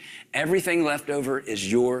percentage, everything left over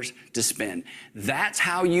is yours to spend. That's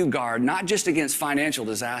how you guard, not just against financial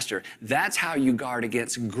disaster, that's how you guard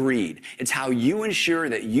against greed. It's how you ensure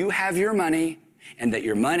that you have your money and that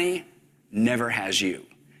your money never has you.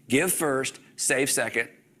 Give first, save second,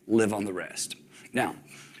 live on the rest. Now,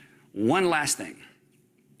 one last thing.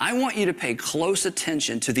 I want you to pay close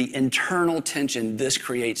attention to the internal tension this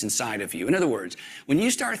creates inside of you. In other words, when you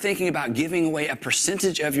start thinking about giving away a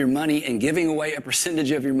percentage of your money and giving away a percentage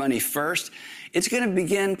of your money first, it's going to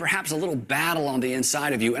begin perhaps a little battle on the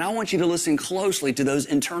inside of you. And I want you to listen closely to those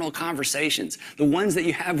internal conversations, the ones that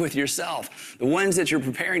you have with yourself, the ones that you're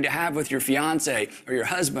preparing to have with your fiance or your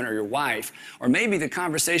husband or your wife, or maybe the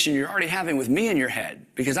conversation you're already having with me in your head,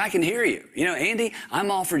 because I can hear you. You know, Andy, I'm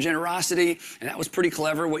all for generosity, and that was pretty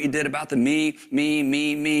clever what you did about the me,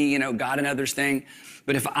 you know, God and others thing.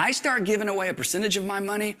 But if I start giving away a percentage of my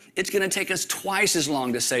money, it's going to take us twice as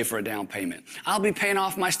long to save for a down payment. I'll be paying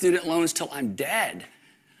off my student loans till I'm dead.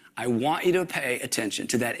 I want you to pay attention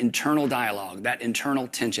to that internal dialogue, that internal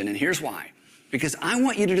tension. And here's why. Because I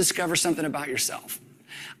want you to discover something about yourself.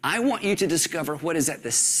 I want you to discover what is at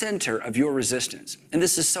the center of your resistance. And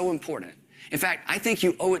this is so important. In fact, I think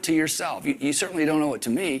you owe it to yourself. You certainly don't owe it to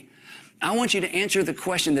me. I want you to answer the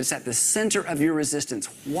question that's at the center of your resistance.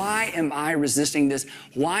 Why am I resisting this?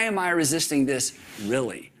 Why am I resisting this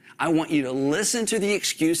really? I want you to listen to the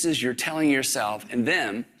excuses you're telling yourself, and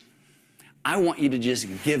then I want you to just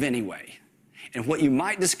give anyway. And what you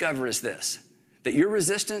might discover is this, that your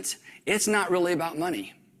resistance, it's not really about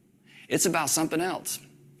money. It's about something else.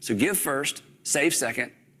 So give first, save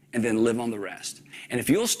second, and then live on the rest. And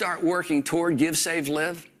if you'll start working toward give, save,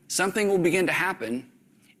 live, something will begin to happen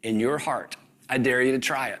in your heart. I dare you to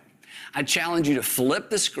try it. I challenge you to flip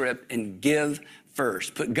the script and give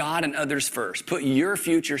first. Put God and others first. Put your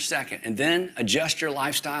future second, and then adjust your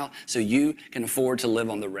lifestyle so you can afford to live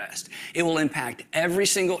on the rest. It will impact every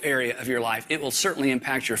single area of your life. It will certainly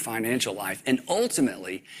impact your financial life, and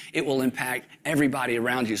ultimately, it will impact everybody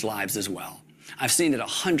around you's lives as well. I've seen it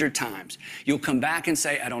 100 times. You'll come back and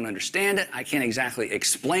say, I don't understand it. I can't exactly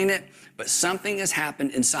explain it, but something has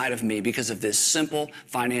happened inside of me because of this simple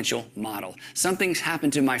financial model. Something's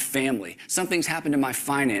happened to my family. Something's happened to my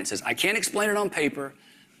finances. I can't explain it on paper,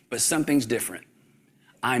 but something's different.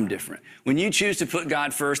 I'm different. When you choose to put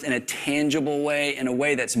God first in a tangible way, in a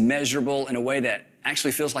way that's measurable, in a way that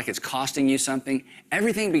actually feels like it's costing you something,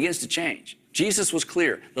 everything begins to change. Jesus was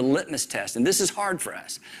clear, the litmus test, and this is hard for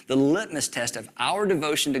us, the litmus test of our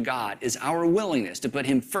devotion to God is our willingness to put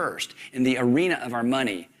Him first in the arena of our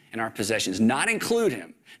money and our possessions, not include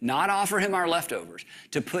Him, not offer Him our leftovers,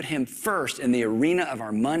 to put Him first in the arena of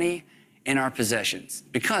our money and our possessions.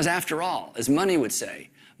 Because after all, as money would say,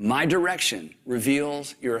 my direction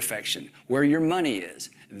reveals your affection. Where your money is,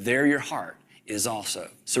 there your heart is also.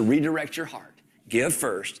 So redirect your heart. Give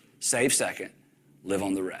first, save second, live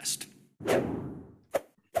on the rest.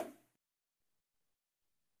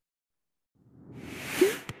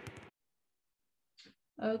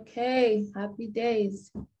 Okay, happy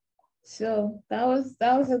days. So that was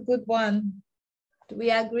a good one. Do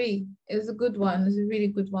we agree? It was a good one. It was a really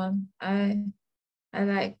good one. I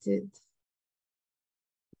liked it.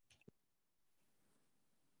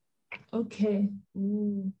 Okay.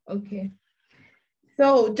 Okay.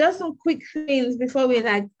 So just some quick things before we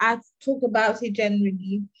talk about it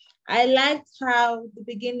generally. I liked how the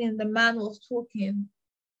beginning the man was talking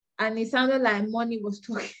and it sounded like money was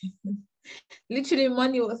talking. Literally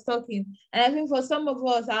money was talking. And I think for some of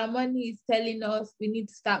us, our money is telling us we need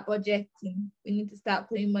to start budgeting. We need to start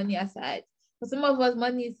putting money aside. For some of us,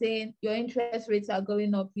 money is saying your interest rates are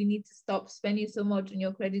going up. You need to stop spending so much on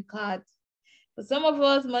your credit card. For some of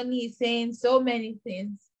us, money is saying so many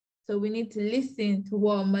things. So we need to listen to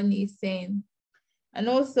what money is saying. And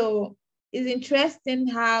also, it's interesting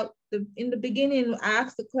how in the beginning, I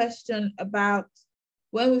asked the question about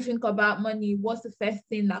when we think about money, what's the first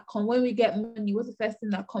thing that comes? When we get money, what's the first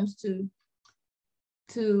thing that comes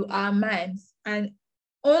to our minds? And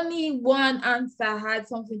only one answer had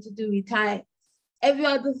something to do with tithes. Every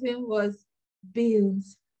other thing was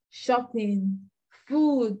bills, shopping,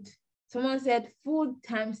 food. Someone said food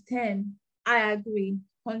times 10. I agree,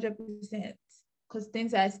 100%, because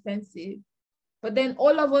things are expensive. But then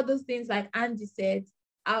all of all those things, like Andy said,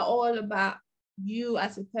 are all about you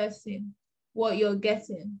as a person, what you're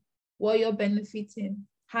getting, what you're benefiting,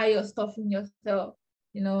 how you're stuffing yourself,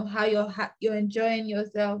 you know, how you're enjoying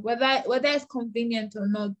yourself, whether it's convenient or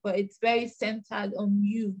not, but it's very centered on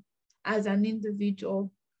you as an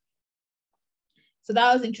individual. So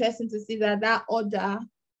that was interesting to see that order,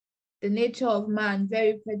 the nature of man,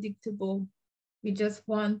 very predictable. We just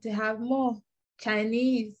want to have more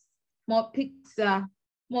Chinese, more pizza,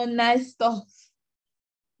 more nice stuff,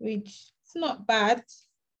 which is not bad.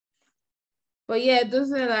 But yeah,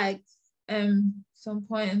 those are like some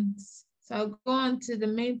points. So I'll go on to the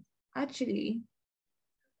main. Actually,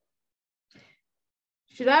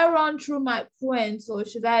 should I run through my points or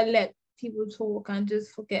should I let people talk and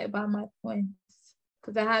just forget about my points?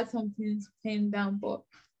 Because I had some things pinned down. But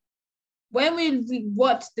when we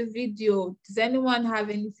watch the video, does anyone have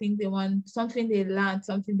anything they want, something they learned,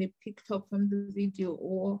 something they picked up from the video?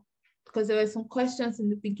 Or because there were some questions in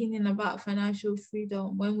the beginning about financial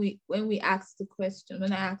freedom when I asked the question,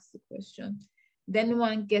 did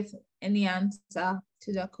anyone get any answer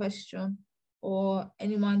to the question, or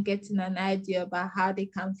anyone getting an idea about how they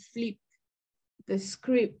can flip the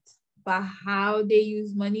script about how they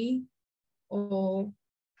use money, or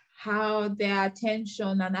how their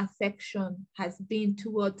attention and affection has been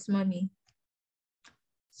towards money?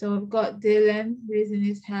 So we've got Dylan raising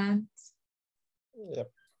his hand.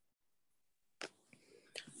 Yep.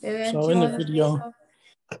 Dylan, so in the video,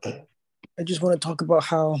 I just want to talk about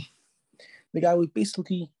how the guy was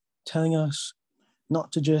basically telling us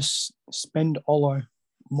not to just spend all our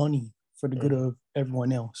money for the good of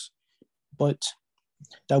everyone else, but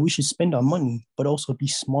that we should spend our money, but also be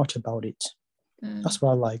smart about it. That's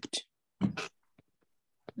what I liked.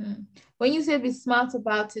 When you say be smart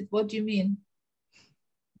about it, what do you mean?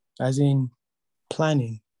 As in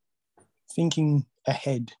planning, thinking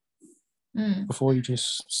ahead before you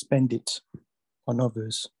just spend it on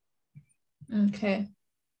others. Okay.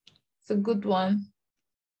 It's a good one.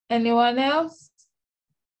 Anyone else?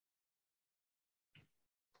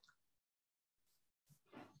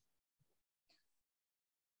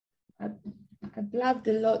 I blabbed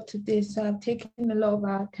a lot today, so I've taken a lot of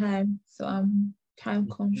our time, so I'm time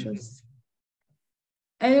conscious.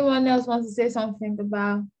 Anyone else wants to say something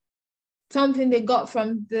about something they got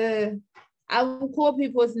from I will call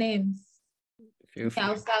people's names.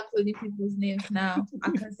 I'll start calling people's names now.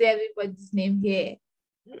 I can say everybody's name here.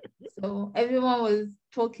 So everyone was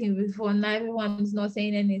talking before, now everyone's not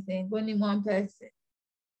saying anything, only one person.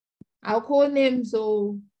 I'll call names,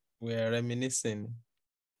 so we are reminiscing.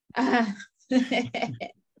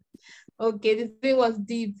 Okay, this thing was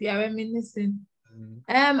deep. We are reminiscing.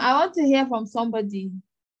 I want to hear from somebody.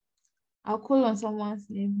 I'll call on someone's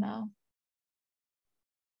name now.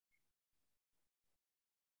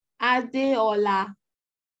 Adeola.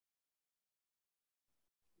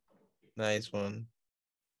 Nice one.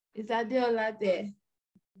 Is Adeola there?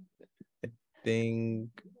 I think,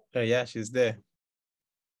 oh yeah, she's there.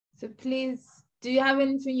 So please, do you have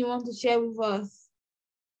anything you want to share with us?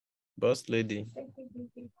 Boss lady.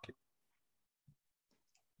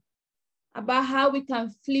 About how we can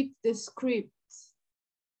flip the script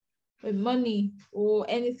with money or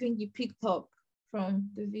anything you picked up from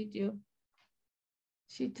the video.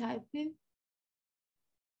 She typing?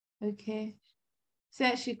 Okay.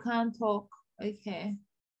 Said she can't talk. Okay,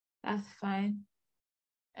 that's fine.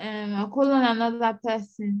 I'll call on another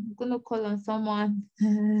person. I'm gonna call on someone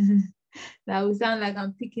that will sound like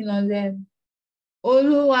I'm picking on them.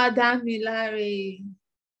 Oluwadamilare.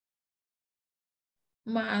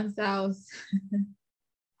 Man's house.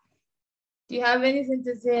 Do you have anything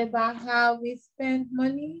to say about how we spend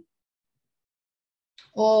money?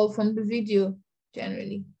 Or from the video,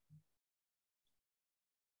 generally?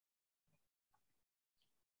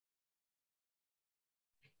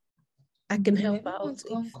 I can help out. It's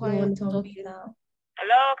gone quiet on me now.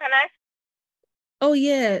 Hello, can I? Oh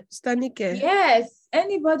yeah, Stanike. Yes,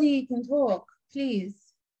 anybody can talk, please.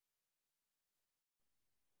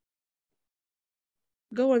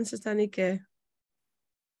 Go on, Sister Nike.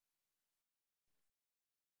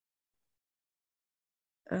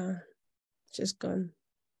 Just gone.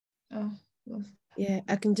 Oh, yeah,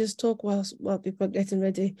 I can just talk while people are getting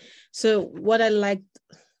ready. So what I liked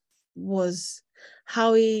was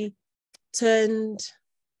how he turned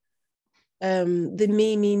the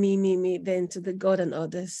me then to the God and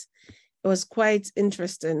others. It was quite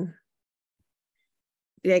interesting.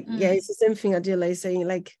 Like, yeah, it's the same thing Adela is saying.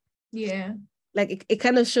 Like, yeah, like it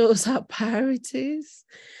kind of shows our priorities.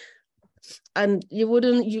 And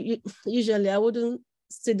usually I wouldn't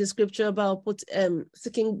see the scripture about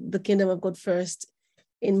seeking the kingdom of God first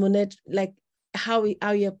in monet, like how he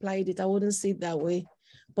applied it. I wouldn't see it that way.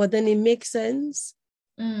 But then it makes sense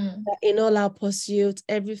that in all our pursuit,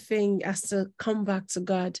 everything has to come back to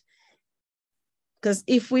God. Because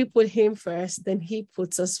if we put him first, then he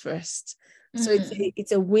puts us first. So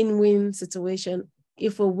it's a win-win situation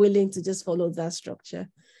if we're willing to just follow that structure.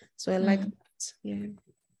 So I like that. Yeah.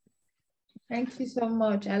 Thank you so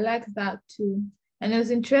much. I like that too. And it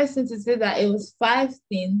was interesting to see that it was 5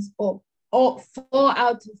 things, or 4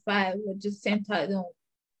 out of 5 were just centered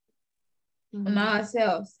on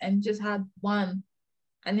ourselves, and just had one.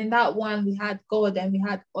 And in that one, we had God and we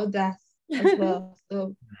had others as well.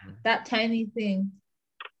 So that tiny thing.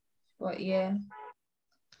 But yeah.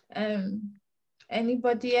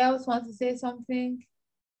 Anybody else want to say something?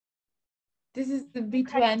 This is the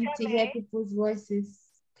bit where I need to hear people's voices.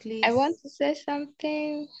 Please. I want to say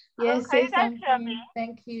something. Yes, say something.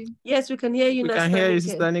 Thank you. Yes, we can hear you. We can hear you,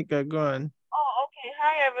 Sister Nika. Go on. Oh, okay.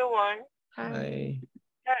 Hi, everyone. Hi.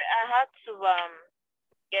 Sorry, I had to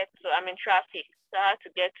I'm in traffic, so I had to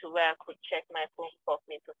get to where I could check my phone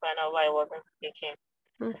properly to find out why I wasn't speaking.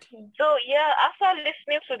 Okay. So yeah, after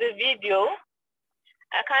listening to the video,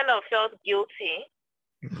 I kind of felt guilty.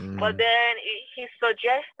 But then he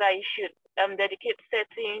suggests that you should dedicate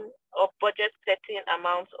certain or budget certain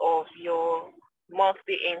amounts of your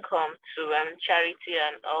monthly income to charity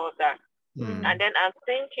and all that. And then I'm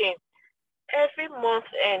thinking, every month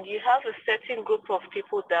end, you have a certain group of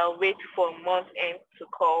people that wait for month end to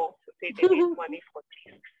call to say they need money for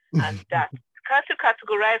this and that. Can't you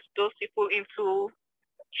categorize those people into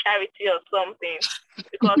charity or something?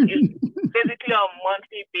 Because it's basically on a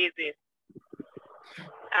monthly basis,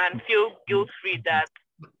 and feel guilt-free that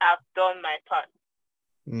I've done my part.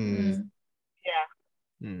 Yeah.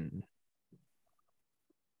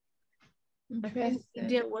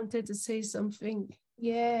 Lydia wanted to say something.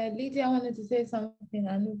 Yeah, Lydia wanted to say something,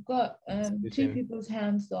 and we've got 2 people's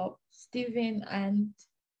hands up, Stephen and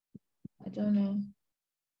I don't know,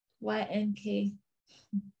 YNK.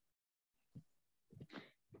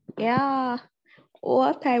 Yeah,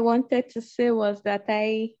 what I wanted to say was that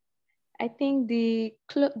I think the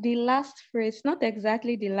last phrase, not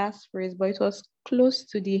exactly the last phrase, but it was close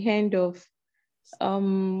to the end of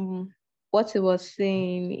what he was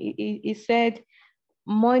saying. He said,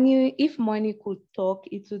 money, if money could talk,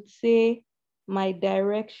 it would say, my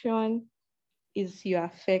direction is your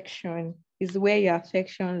affection, is where your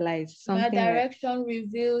affection lies. Something my direction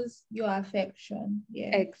reveals your affection.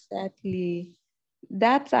 Yeah, exactly.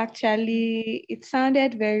 That's actually, it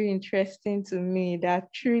sounded very interesting to me,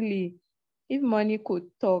 that truly, if money could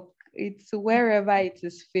talk, it's wherever it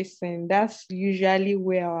is facing, that's usually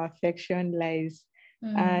where our affection lies.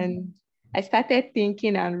 And I started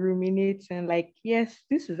thinking and ruminating, like, yes,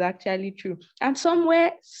 this is actually true. And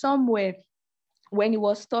somewhere, when he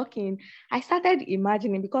was talking, I started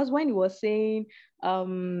imagining, because when he was saying,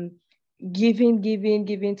 giving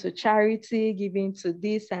to charity, giving to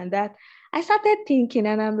this and that, I started thinking,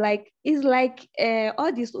 and I'm like, it's like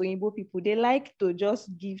all these Oyinbo people, they like to just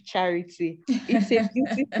give charity. It's a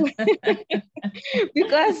beautiful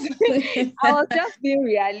because I was just being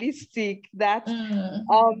realistic that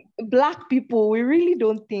Black people, we really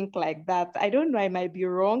don't think like that. I don't know, I might be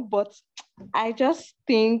wrong, but I just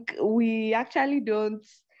think we actually don't.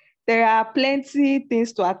 There are plenty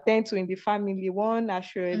things to attend to in the family. One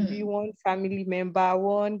assuredly, one family member,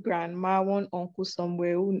 one grandma, one uncle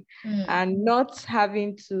somewhere, and not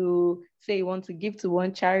having to say you want to give to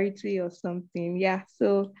one charity or something. Yeah,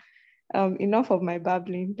 so enough of my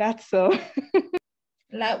babbling. That's all.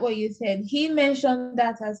 Like what you said, he mentioned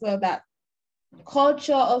that as well, that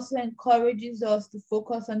culture also encourages us to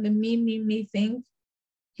focus on the me things.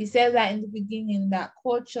 He said that in the beginning, that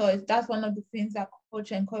culture that's one of the things that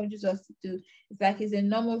culture encourages us to do. It's like it's a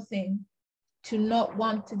normal thing to not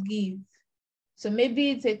want to give. So maybe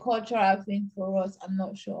it's a cultural thing for us. I'm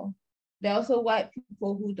not sure. There are also white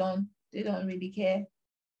people who don't really care.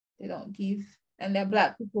 They don't give. And there are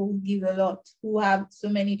Black people who give a lot, who have so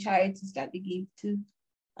many charities that they give to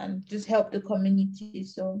and just help the community.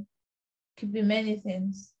 So it could be many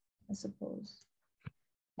things, I suppose.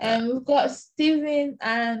 And we've got Stephen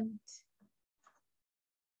and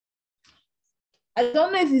I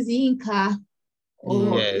don't know if it's Inka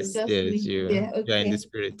or yes, just yes, you. Yeah, okay. You're in the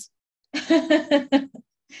spirit.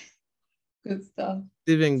 Good stuff.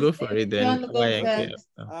 Stephen, go for it then.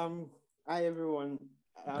 Hi everyone.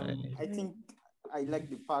 I think I like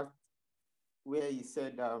the fact where he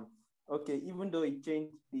said, okay, even though he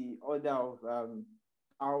changed the order of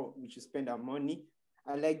how we should spend our money,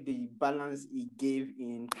 I like the balance he gave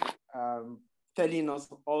in telling us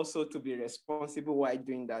also to be responsible while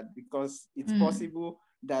doing that, because it's possible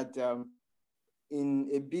that in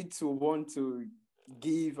a bid to want to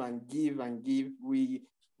give and give and give, we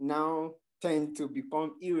now tend to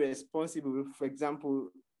become irresponsible. For example,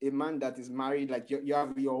 a man that is married, like you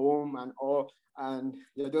have your home and all, and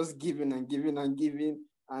you're just giving and giving and giving,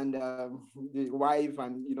 and the wife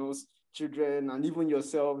and children and even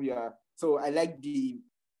yourself. Yeah. So I like the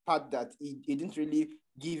part that he didn't really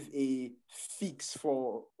give a fix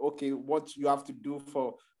for what you have to do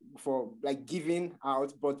for like giving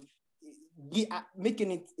out, but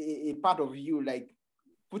making it a part of you, like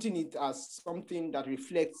putting it as something that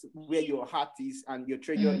reflects where your heart is and your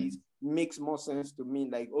treasure is, makes more sense to me.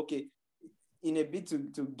 Like, okay, in a bit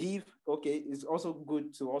to give, okay, it's also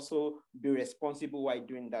good to also be responsible while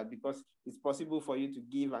doing that, because it's possible for you to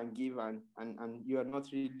give and give and you are not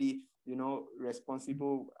really,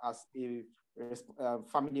 responsible as a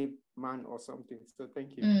family man or something. So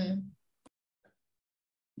thank you.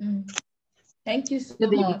 Thank you so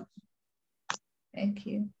much. Thank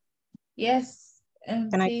you. Yes,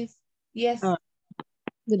 please. Yes.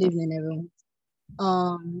 Good evening, everyone.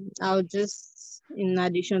 I'll just, in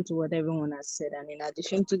addition to what everyone has said, and in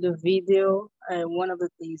addition to the video, one of the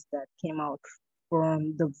things that came out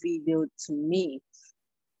from the video to me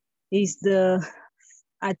is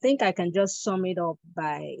I think I can just sum it up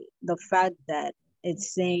by the fact that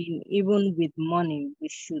it's saying, even with money, we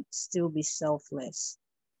should still be selfless.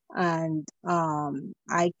 And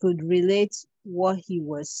I could relate what he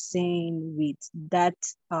was saying with that,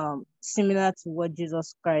 similar to what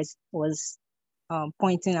Jesus Christ was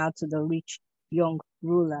pointing out to the rich young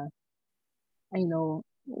ruler.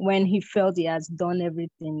 When he felt he has done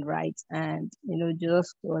everything right, and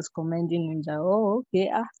Jesus was commending him that, oh,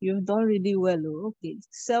 okay, you've done really well. Okay,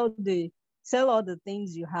 sell all the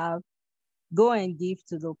things you have, go and give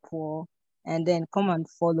to the poor, and then come and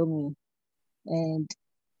follow me. And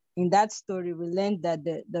in that story, we learned that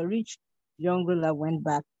the rich young ruler went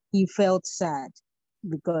back. He felt sad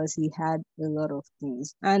because he had a lot of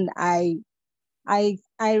things. And I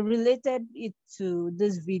related it to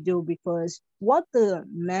this video because what the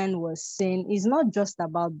man was saying is not just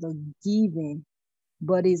about the giving,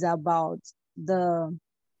 but is about the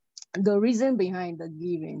reason behind the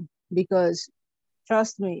giving. Because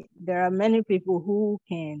trust me, there are many people who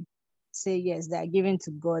can say, yes, they're giving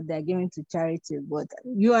to God, they're giving to charity, but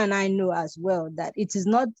you and I know as well that it is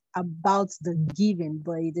not about the giving,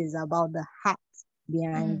 but it is about the heart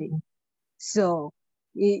behind it. So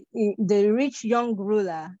the rich young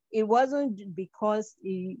ruler, it wasn't because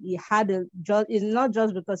he had it's not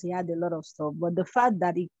just because he had a lot of stuff, but the fact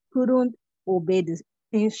that he couldn't obey the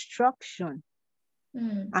instruction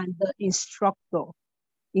and the instructor,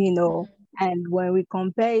 and when we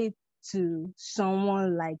compare it to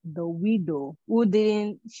someone like the widow who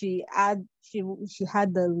she had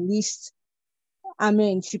the least. I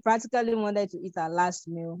mean, she practically wanted to eat her last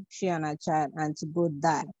meal, she and her child, and to go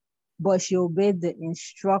die. But she obeyed the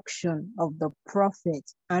instruction of the prophet.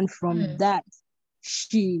 And from that,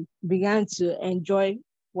 she began to enjoy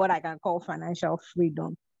what I can call financial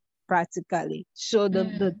freedom, practically. So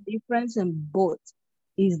the difference in both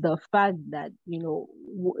is the fact that,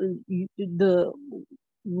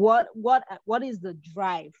 what is the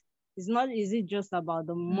drive? Is it just about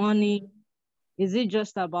the money? Is it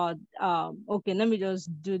just about okay, let me just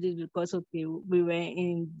do this because okay, we were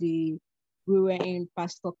in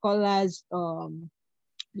Pastor Collar's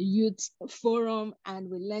youth forum and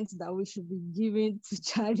we learned that we should be giving to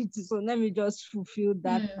charity, so let me just fulfill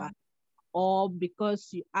that part. Or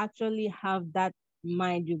because you actually have that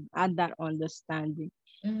mind, you had that understanding,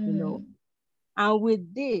 And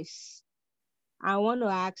with this, I want to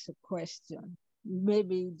ask a question.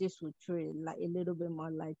 Maybe this will throw a little bit more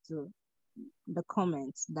light to the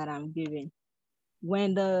comments that I'm giving.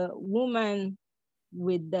 When the woman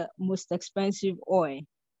with the most expensive oil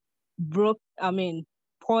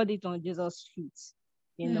poured it on Jesus' feet,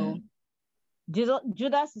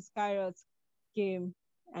 Judas Iscariot came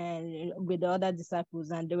and with the other disciples,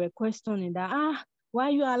 and they were questioning that, why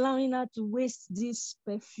are you allowing her to waste this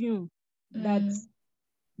perfume that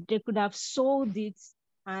they could have sold it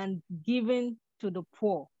and given to the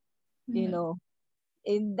poor? In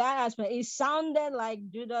that aspect, it sounded like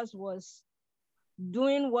Judas was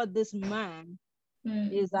doing what this man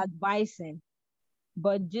is advising,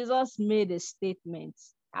 but Jesus made a statement.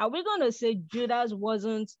 Are we going to say Judas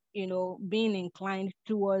wasn't, being inclined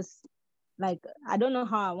towards, I don't know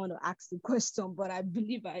how I want to ask the question, but I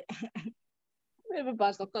believe Maybe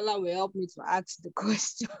Pastor Kola will help me to ask the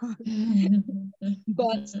question.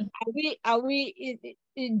 But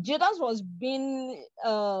Judas was being,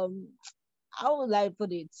 how would I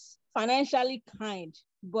put it, financially kind,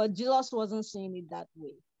 but Jesus wasn't saying it that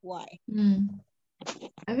way. Why?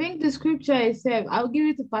 I think the scripture itself, I'll give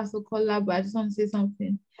it to Pastor Kola, but I just want to say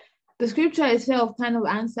something. The scripture itself kind of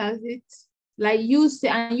answers it. Like you say,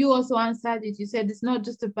 and you also answered it. You said it's not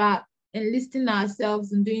just about enlisting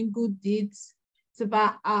ourselves and doing good deeds. It's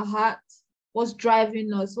about our heart, what's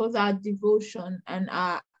driving us, what's our devotion and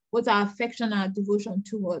what's our affection and our devotion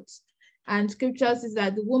towards. And scripture says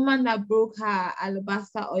that the woman that broke her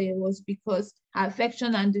alabaster oil was because her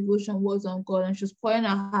affection and devotion was on God, and she was pouring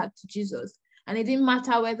her heart to Jesus. And it didn't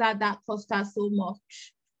matter whether that cost her so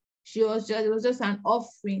much. It was just an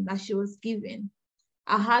offering that she was giving.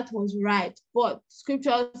 Her heart was right. But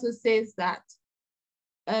scripture also says that,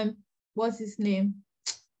 what's his name?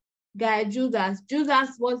 Guy Judas.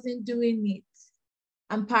 Judas wasn't doing it.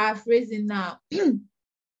 I'm paraphrasing now. He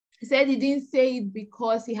said he didn't say it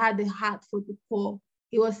because he had the heart for the poor.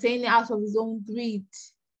 He was saying it out of his own greed.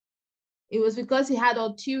 It was because he had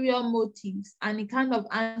ulterior motives, and he kind of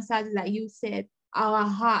answered, like you said, our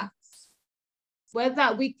hearts.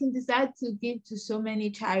 Whether we can decide to give to so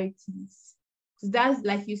many charities. So that's,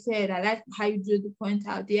 like you said, I like how you drew the point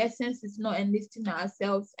out. The essence is not enlisting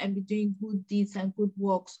ourselves and be doing good deeds and good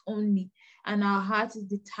works only. And our heart is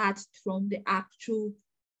detached from the actual,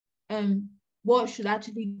 what should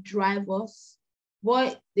actually drive us.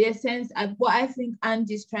 What the essence, what I think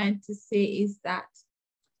Andy's trying to say is that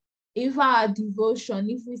if our devotion,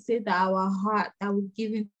 if we say that our heart that we're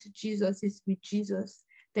giving to Jesus is with Jesus,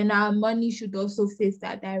 then our money should also face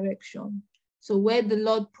that direction. So where the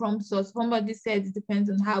Lord prompts us, somebody said it depends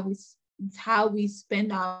on how we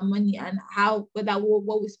spend our money and whether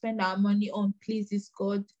what we spend our money on pleases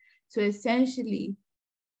God. So essentially,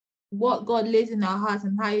 what God lays in our hearts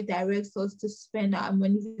and how He directs us to spend our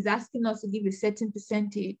money. He's asking us to give a certain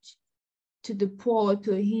percentage to the poor,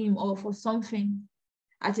 to Him, or for something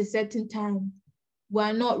at a certain time.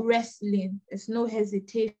 We're not wrestling. There's no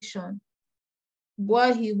hesitation.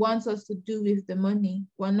 What He wants us to do with the money,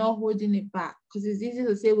 we're not holding it back, because it's easy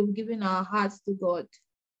to say we've given our hearts to God,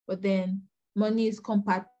 but then money is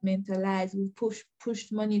compartmentalized. We've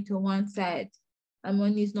pushed money to one side, and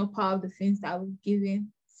money is not part of the things that we've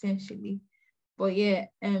given, essentially. But yeah,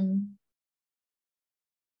 I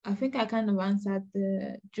think I kind of answered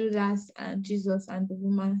the Judas and Jesus and the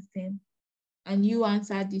woman thing, and you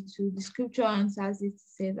answered it too. The scripture answers it to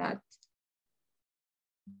say that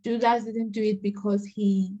Judas didn't do it because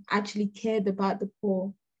he actually cared about the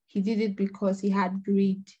poor. He did it because he had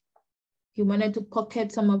greed. He wanted to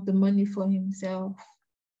pocket some of the money for himself.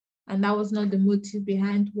 And that was not the motive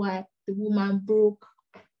behind why the woman broke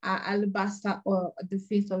her alabaster oil at the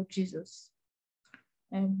feet of Jesus.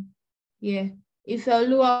 Yeah. If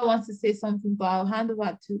Olua wants to say something, but I'll hand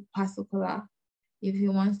over to Pastor Kola if he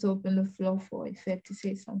wants to open the floor for Ife to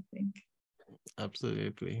say something.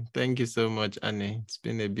 Absolutely. Thank you so much, Annie. It's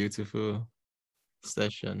been a beautiful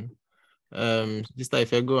session. Sister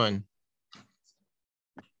Ife, go on.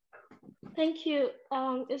 Thank you.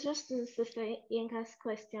 It's just to Sister Yinka's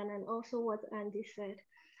question and also what Andy said.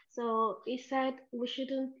 So he said we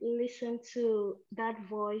shouldn't listen to that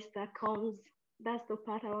voice that comes. That's the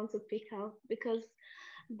part I want to pick out, because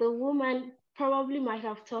the woman probably might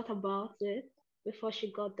have thought about it before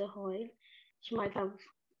she got the oil. She might have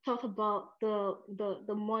thought about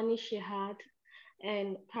the money she had,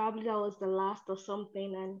 and probably that was the last or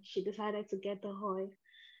something, and she decided to get the oil.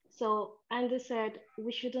 So Andy said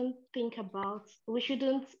we shouldn't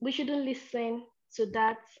listen to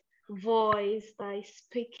that voice that is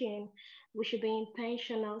speaking. We should be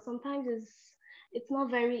intentional. Sometimes it's not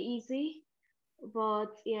very easy,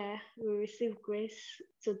 but yeah, we receive grace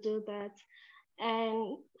to do that.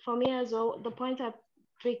 And for me as well, the point I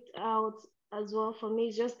picked out as well for me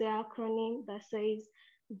is just the acronym that says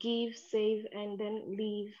give, save, and then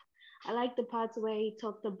leave. I like the part where he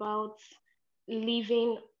talked about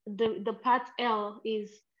leaving. The part L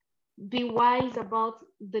is be wise about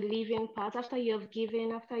the leaving part. After you have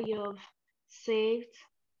given, after you have saved,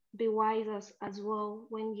 be wise as well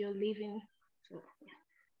when you're leaving. So yeah,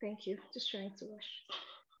 thank you. Just trying to rush.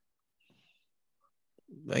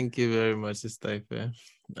 Thank you very much, Sister Ife.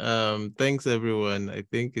 Thanks everyone. I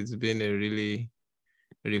think it's been a really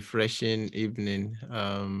refreshing evening.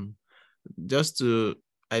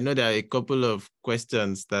 I know there are a couple of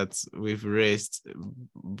questions that we've raised,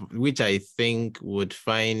 which I think would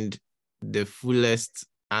find the fullest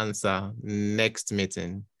answer next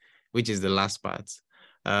meeting, which is the last part.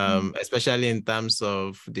 especially in terms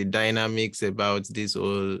of the dynamics about this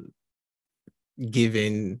whole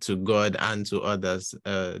giving to God and to others,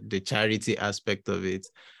 the charity aspect of it.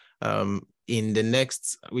 In the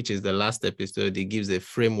next, which is the last episode, it gives a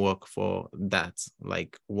framework for that,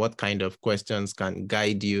 like what kind of questions can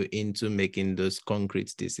guide you into making those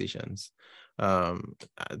concrete decisions,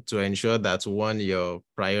 to ensure that, one, your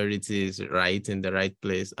priority is right in the right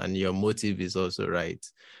place and your motive is also right,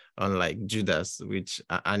 unlike Judas, which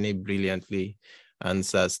Annie brilliantly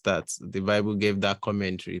answers that. The Bible gave that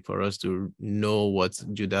commentary for us to know what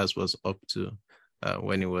Judas was up to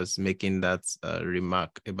when he was making that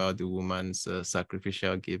remark about the woman's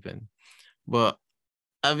sacrificial giving. But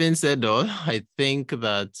having said all, I think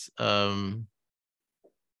that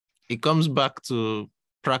it comes back to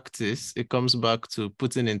practice. It comes back to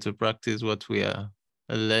putting into practice what we are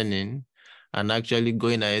learning and actually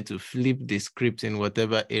going ahead to flip the script in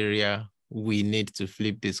whatever area we need to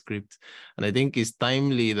flip the script. And I think it's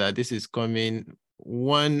timely that this is coming,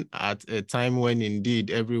 one, at a time when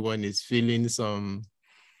indeed everyone is feeling some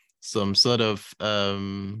sort of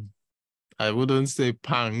I wouldn't say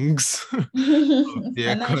pangs of the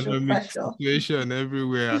economic situation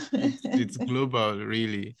everywhere. It's global,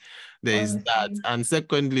 really. There is that. And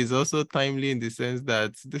secondly, it's also timely in the sense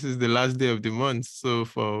that this is the last day of the month. So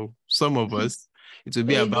for some of us, it will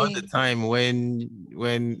be about the time when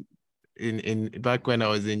back when I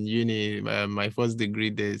was in uni, my first degree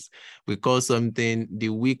days, we call something the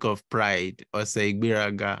week of pride, or say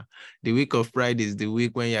Gbiraga. The week of pride is the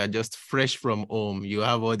week when you're just fresh from home. You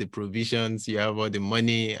have all the provisions, you have all the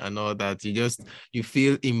money and all that. You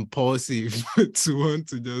feel impulsive to want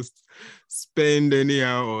to just spend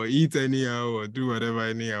anyhow or eat anyhow or do whatever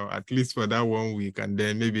anyhow, at least for that 1 week. And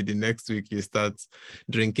then maybe the next week you start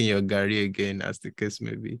drinking your gari again, as the case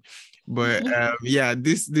may be. But yeah,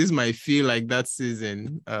 this might feel like that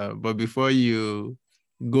season. But before you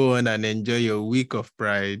go on and enjoy your week of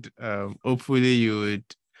pride, hopefully you would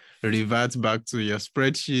revert back to your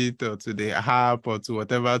spreadsheet or to the app or to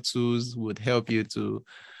whatever tools would help you to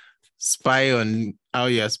spy on how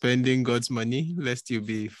you're spending God's money, lest you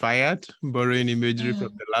be fired, borrowing imagery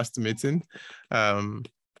from the last meeting.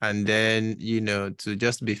 And then, to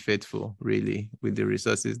just be faithful, really, with the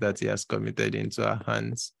resources that he has committed into our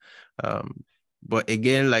hands. But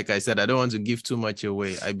again, like I said, I don't want to give too much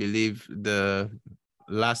away. I believe the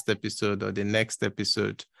last episode or the next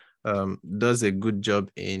episode does a good job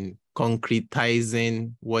in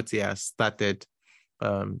concretizing what he has started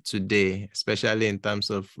today, especially in terms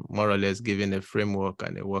of more or less giving a framework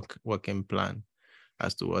and a working plan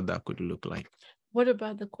as to what that could look like. What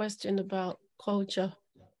about the question about culture?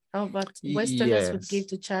 How about Westerners would give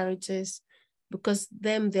to charities because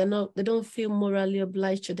they don't feel morally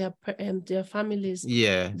obliged to their families.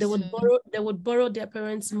 Yeah, they would borrow their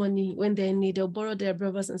parents' money when they're in need. They'll borrow their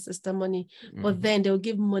brothers and sister money, but then they'll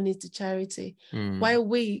give money to charity. While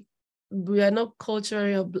we are not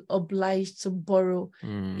culturally obliged to borrow.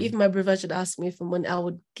 If my brother should ask me for money, I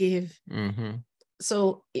would give.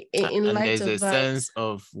 So in light of that, there's a sense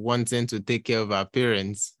of wanting to take care of our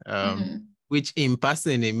parents, which in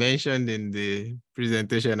passing he mentioned in the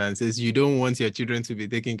presentation and says you don't want your children to be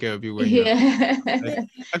taking care of you when you're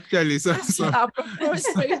actually some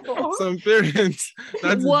parents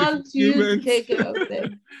want you to take care of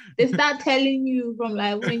them. They start telling you from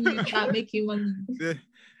like when you start making money.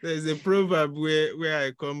 There's a proverb where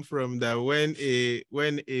I come from that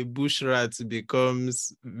when a bush rat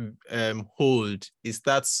becomes old, he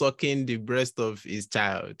starts sucking the breast of his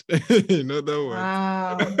child. In other words.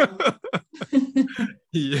 Wow.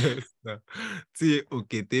 Yes. As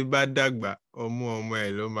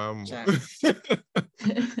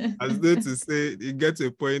though to say, it gets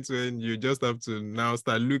a point when you just have to now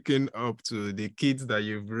start looking up to the kids that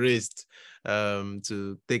you've raised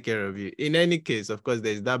to take care of you. In any case, of course,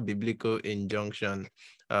 there's that biblical injunction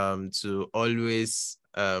to always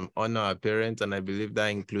honor our parents, and I believe that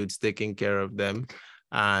includes taking care of them.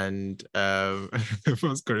 And 1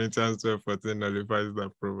 Corinthians 12:14 nullifies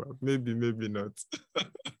that proverb. Maybe not.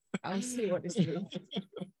 I'll see what it's doing.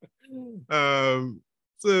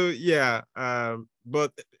 So yeah,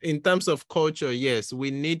 but in terms of culture, yes,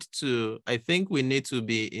 I think we need to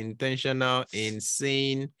be intentional in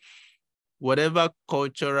seeing whatever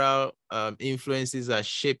cultural influences are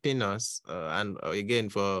shaping us. And again,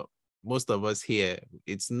 for most of us here,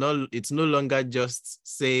 it's no longer just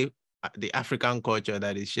say the African culture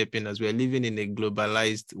that is shaping us. We're living in a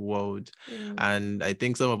globalized world. And I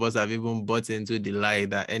think some of us have even bought into the lie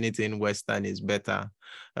that anything Western is better.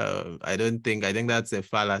 I think that's a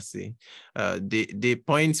fallacy. The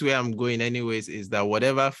point where I'm going anyways is that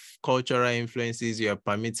whatever cultural influences you're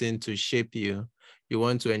permitting to shape you, you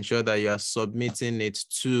want to ensure that you are submitting it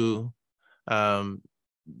to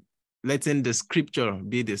letting the scripture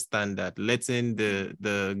be the standard, letting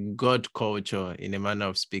the God culture in a manner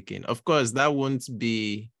of speaking. Of course, that won't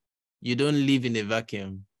be, you don't live in a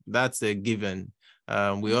vacuum. That's a given.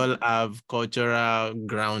 We all have cultural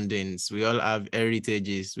groundings. We all have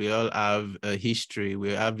heritages. We all have a history.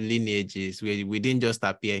 We have lineages. We didn't just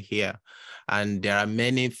appear here. And there are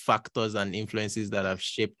many factors and influences that have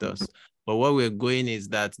shaped us. But what we're going is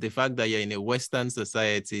that the fact that you're in a Western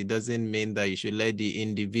society doesn't mean that you should let the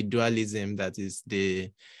individualism that is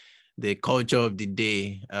the culture of the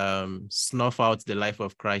day snuff out the life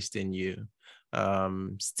of Christ in you.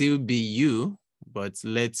 Still be you, but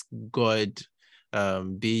let God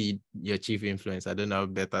be your chief influence. I don't know how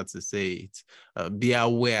better to say it. Be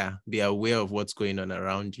aware of what's going on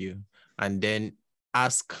around you, and then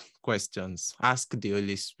ask questions. Ask the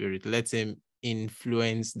Holy Spirit. Let him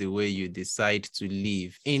influence the way you decide to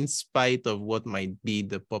live, in spite of what might be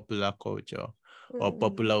the popular culture or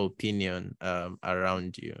popular opinion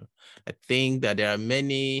around you. I think that there are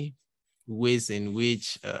many ways in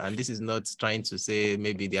which, and this is not trying to say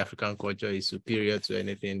maybe the African culture is superior to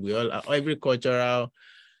anything. Every cultural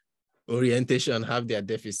orientation have their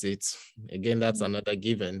deficits. Again, that's another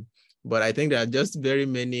given. But I think there are just very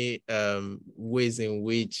many ways in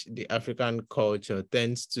which the African culture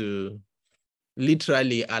tends to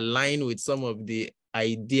literally align with some of the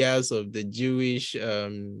ideas of the Jewish,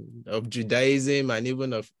 of Judaism, and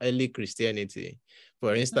even of early Christianity.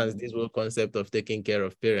 For instance, this whole concept of taking care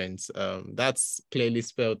of parents, that's clearly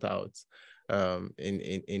spelled out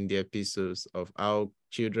in the epistles of how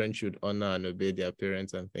children should honor and obey their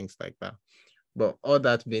parents and things like that. But all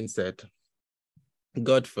that being said,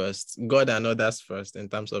 God first, God and others first, in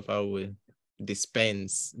terms of how we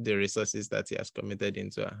dispense the resources that he has committed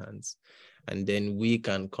into our hands. And then we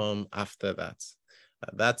can come after that.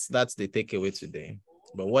 That's the takeaway today.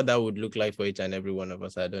 But what that would look like for each and every one of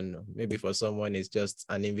us, I don't know. Maybe for someone, it's just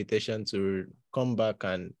an invitation to come back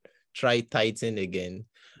and try tithing again.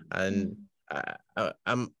 And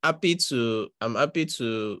I'm happy to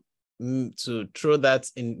throw that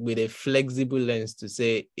in with a flexible lens to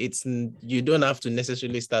say you don't have to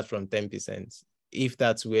necessarily start from 10%. If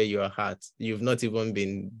that's where your heart, you've not even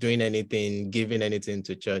been doing anything, giving anything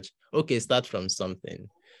to church. Okay, start from something,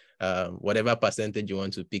 whatever percentage you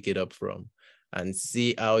want to pick it up from, and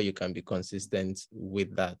see how you can be consistent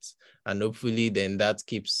with that. And hopefully then that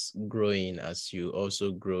keeps growing as you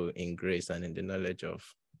also grow in grace and in the knowledge of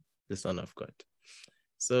the Son of God.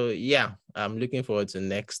 So yeah, I'm looking forward to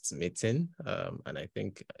next meeting. And I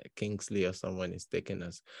think Kingsley or someone is taking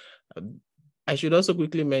us. I should also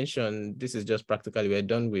quickly mention, this is just practically, we're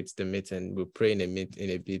done with the meeting. We'll pray in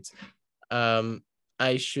a bit.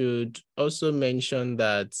 I should also mention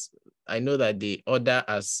that I know that the order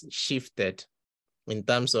has shifted in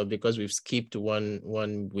terms of, because we've skipped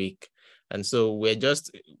one week. And so we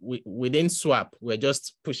didn't swap. We're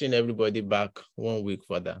just pushing everybody back 1 week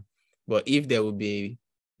further. But if there will be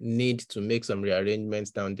need to make some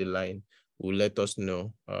rearrangements down the line, will let us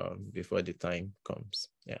know before the time comes.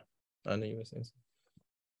 Yeah. Anna, you were saying so?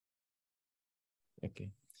 Okay.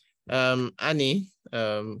 Annie,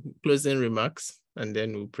 closing remarks, and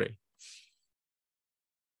then we'll pray.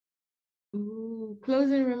 Ooh,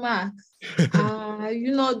 closing remarks.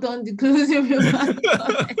 You not done the closing remarks.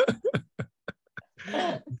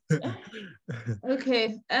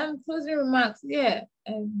 Okay. Closing remarks. Yeah.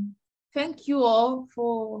 Thank you all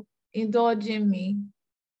for indulging me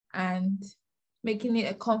and making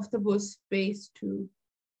it a comfortable space to,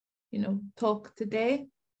 talk today.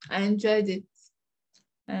 I enjoyed it.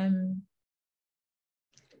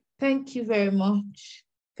 Thank you very much.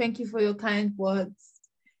 Thank you for your kind words.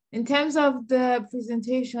 In terms of the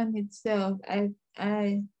presentation itself,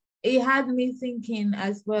 it had me thinking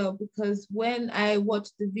as well, because when I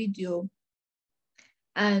watched the video,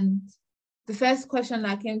 and the first question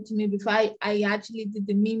that came to me before I actually did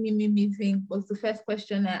the me thing was the first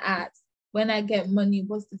question I asked. When I get money,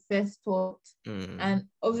 what's the first thought? And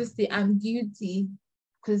obviously I'm guilty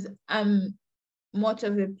because I'm much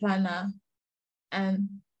of a planner and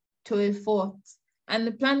to a fault. And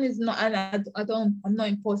the plan is not, and I'm not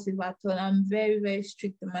impulsive at all. I'm very, very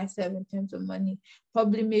strict with myself in terms of money,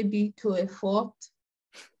 probably maybe to a fault.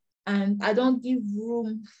 And I don't give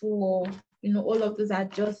room for, all of those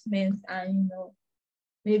adjustments and,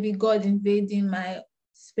 maybe God invading my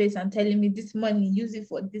space and telling me this money, use it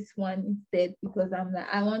for this one instead, because I'm like,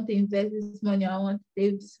 I want to invest this money, I want to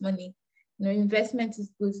save this money. You know, investment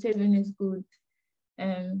is good, saving is good.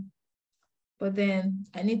 But then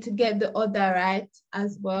I need to get the order right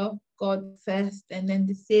as well. God first, and then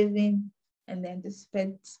the saving, and then the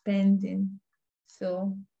spending.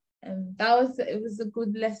 So it was a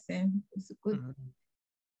good lesson. It was a good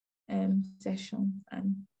session,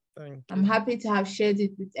 and I'm happy to have shared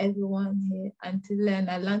it with everyone here and to learn.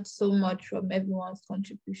 I learned so much from everyone's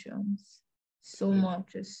contributions. So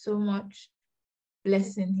much, there's so much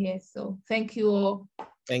blessing here. So thank you all.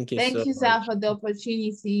 Thank you. Thank you, sir, for the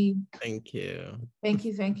opportunity. Thank you. Thank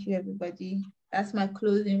you, everybody. That's my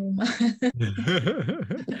closing remark.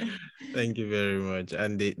 Thank you very much.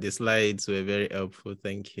 And the slides were very helpful.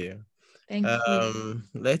 Thank you. Thank you.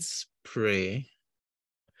 Let's pray.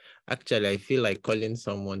 Actually, I feel like calling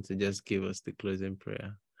someone to just give us the closing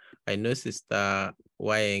prayer. I know Sister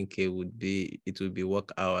YNK would be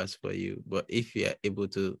work hours for you, but if you are able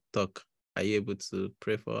to talk, are you able to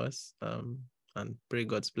pray for us and pray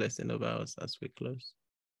God's blessing over us as we close?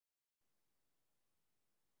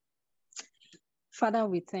 Father,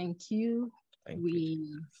 we thank you.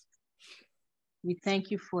 We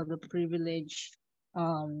thank you for the privilege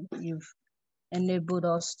you've enabled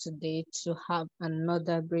us today to have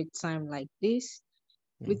another great time like this.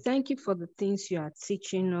 We thank you for the things you are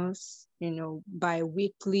teaching us,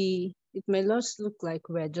 bi-weekly. It may just look like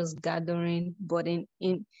we're just gathering, but in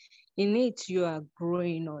it, you are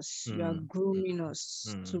growing us. You are grooming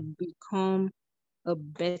us to become a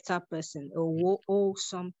better person, a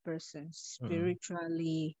wholesome person,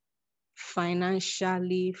 spiritually,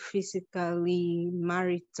 financially, physically,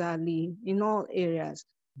 maritally, in all areas.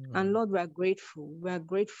 And Lord, we are grateful. We are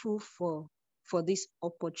grateful for this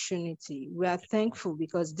opportunity. We are thankful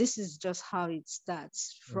because this is just how it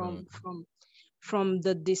starts. From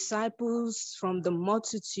the disciples, from the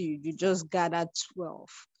multitude, you just gathered 12.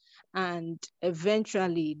 And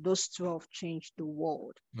eventually those 12 changed the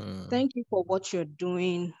world. Thank you for what you're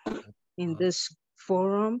doing in this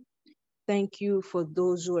forum. Thank you for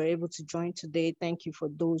those who were able to join today. Thank you for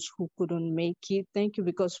those who couldn't make it. Thank you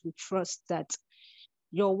because we trust that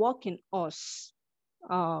your work in us,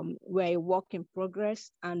 we're a work in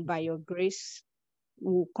progress, and by your grace,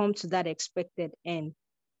 we'll come to that expected end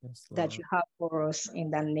that you have for us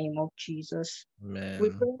in the name of Jesus. Amen. We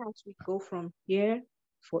pray as we go from here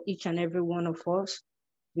for each and every one of us.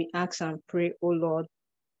 We ask and pray, oh Lord,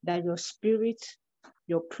 that your spirit,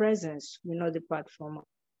 your presence will not depart from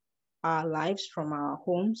our lives, from our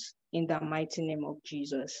homes, in the mighty name of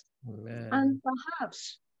Jesus. Amen. And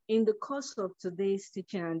perhaps in the course of today's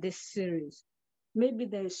teaching and this series, maybe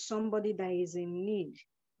there is somebody that is in need,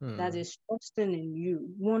 that is trusting in you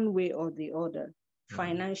one way or the other,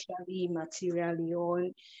 financially, materially, or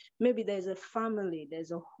maybe there's a family,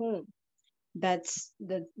 there's a home that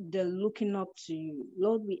they're looking up to you.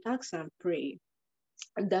 Lord, we ask and pray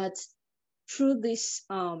that through this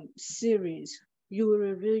series, you will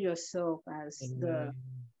reveal yourself as the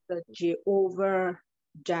Jehovah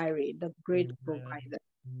Jireh, the great provider.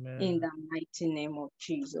 In the mighty name of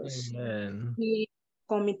Jesus. Amen. We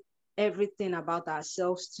commit everything about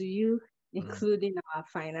ourselves to you, including our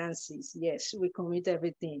finances. Yes, we commit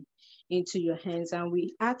everything into your hands, and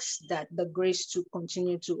we ask that the grace to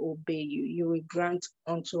continue to obey you, you will grant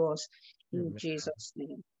unto us in Jesus'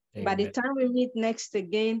 name. Amen. By the time we meet next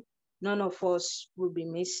again, none of us will be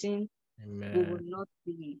missing. Amen. We will not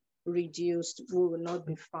be reduced. We will not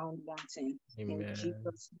be found wanting. Amen. In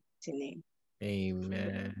Jesus' name.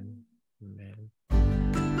 Amen. Amen.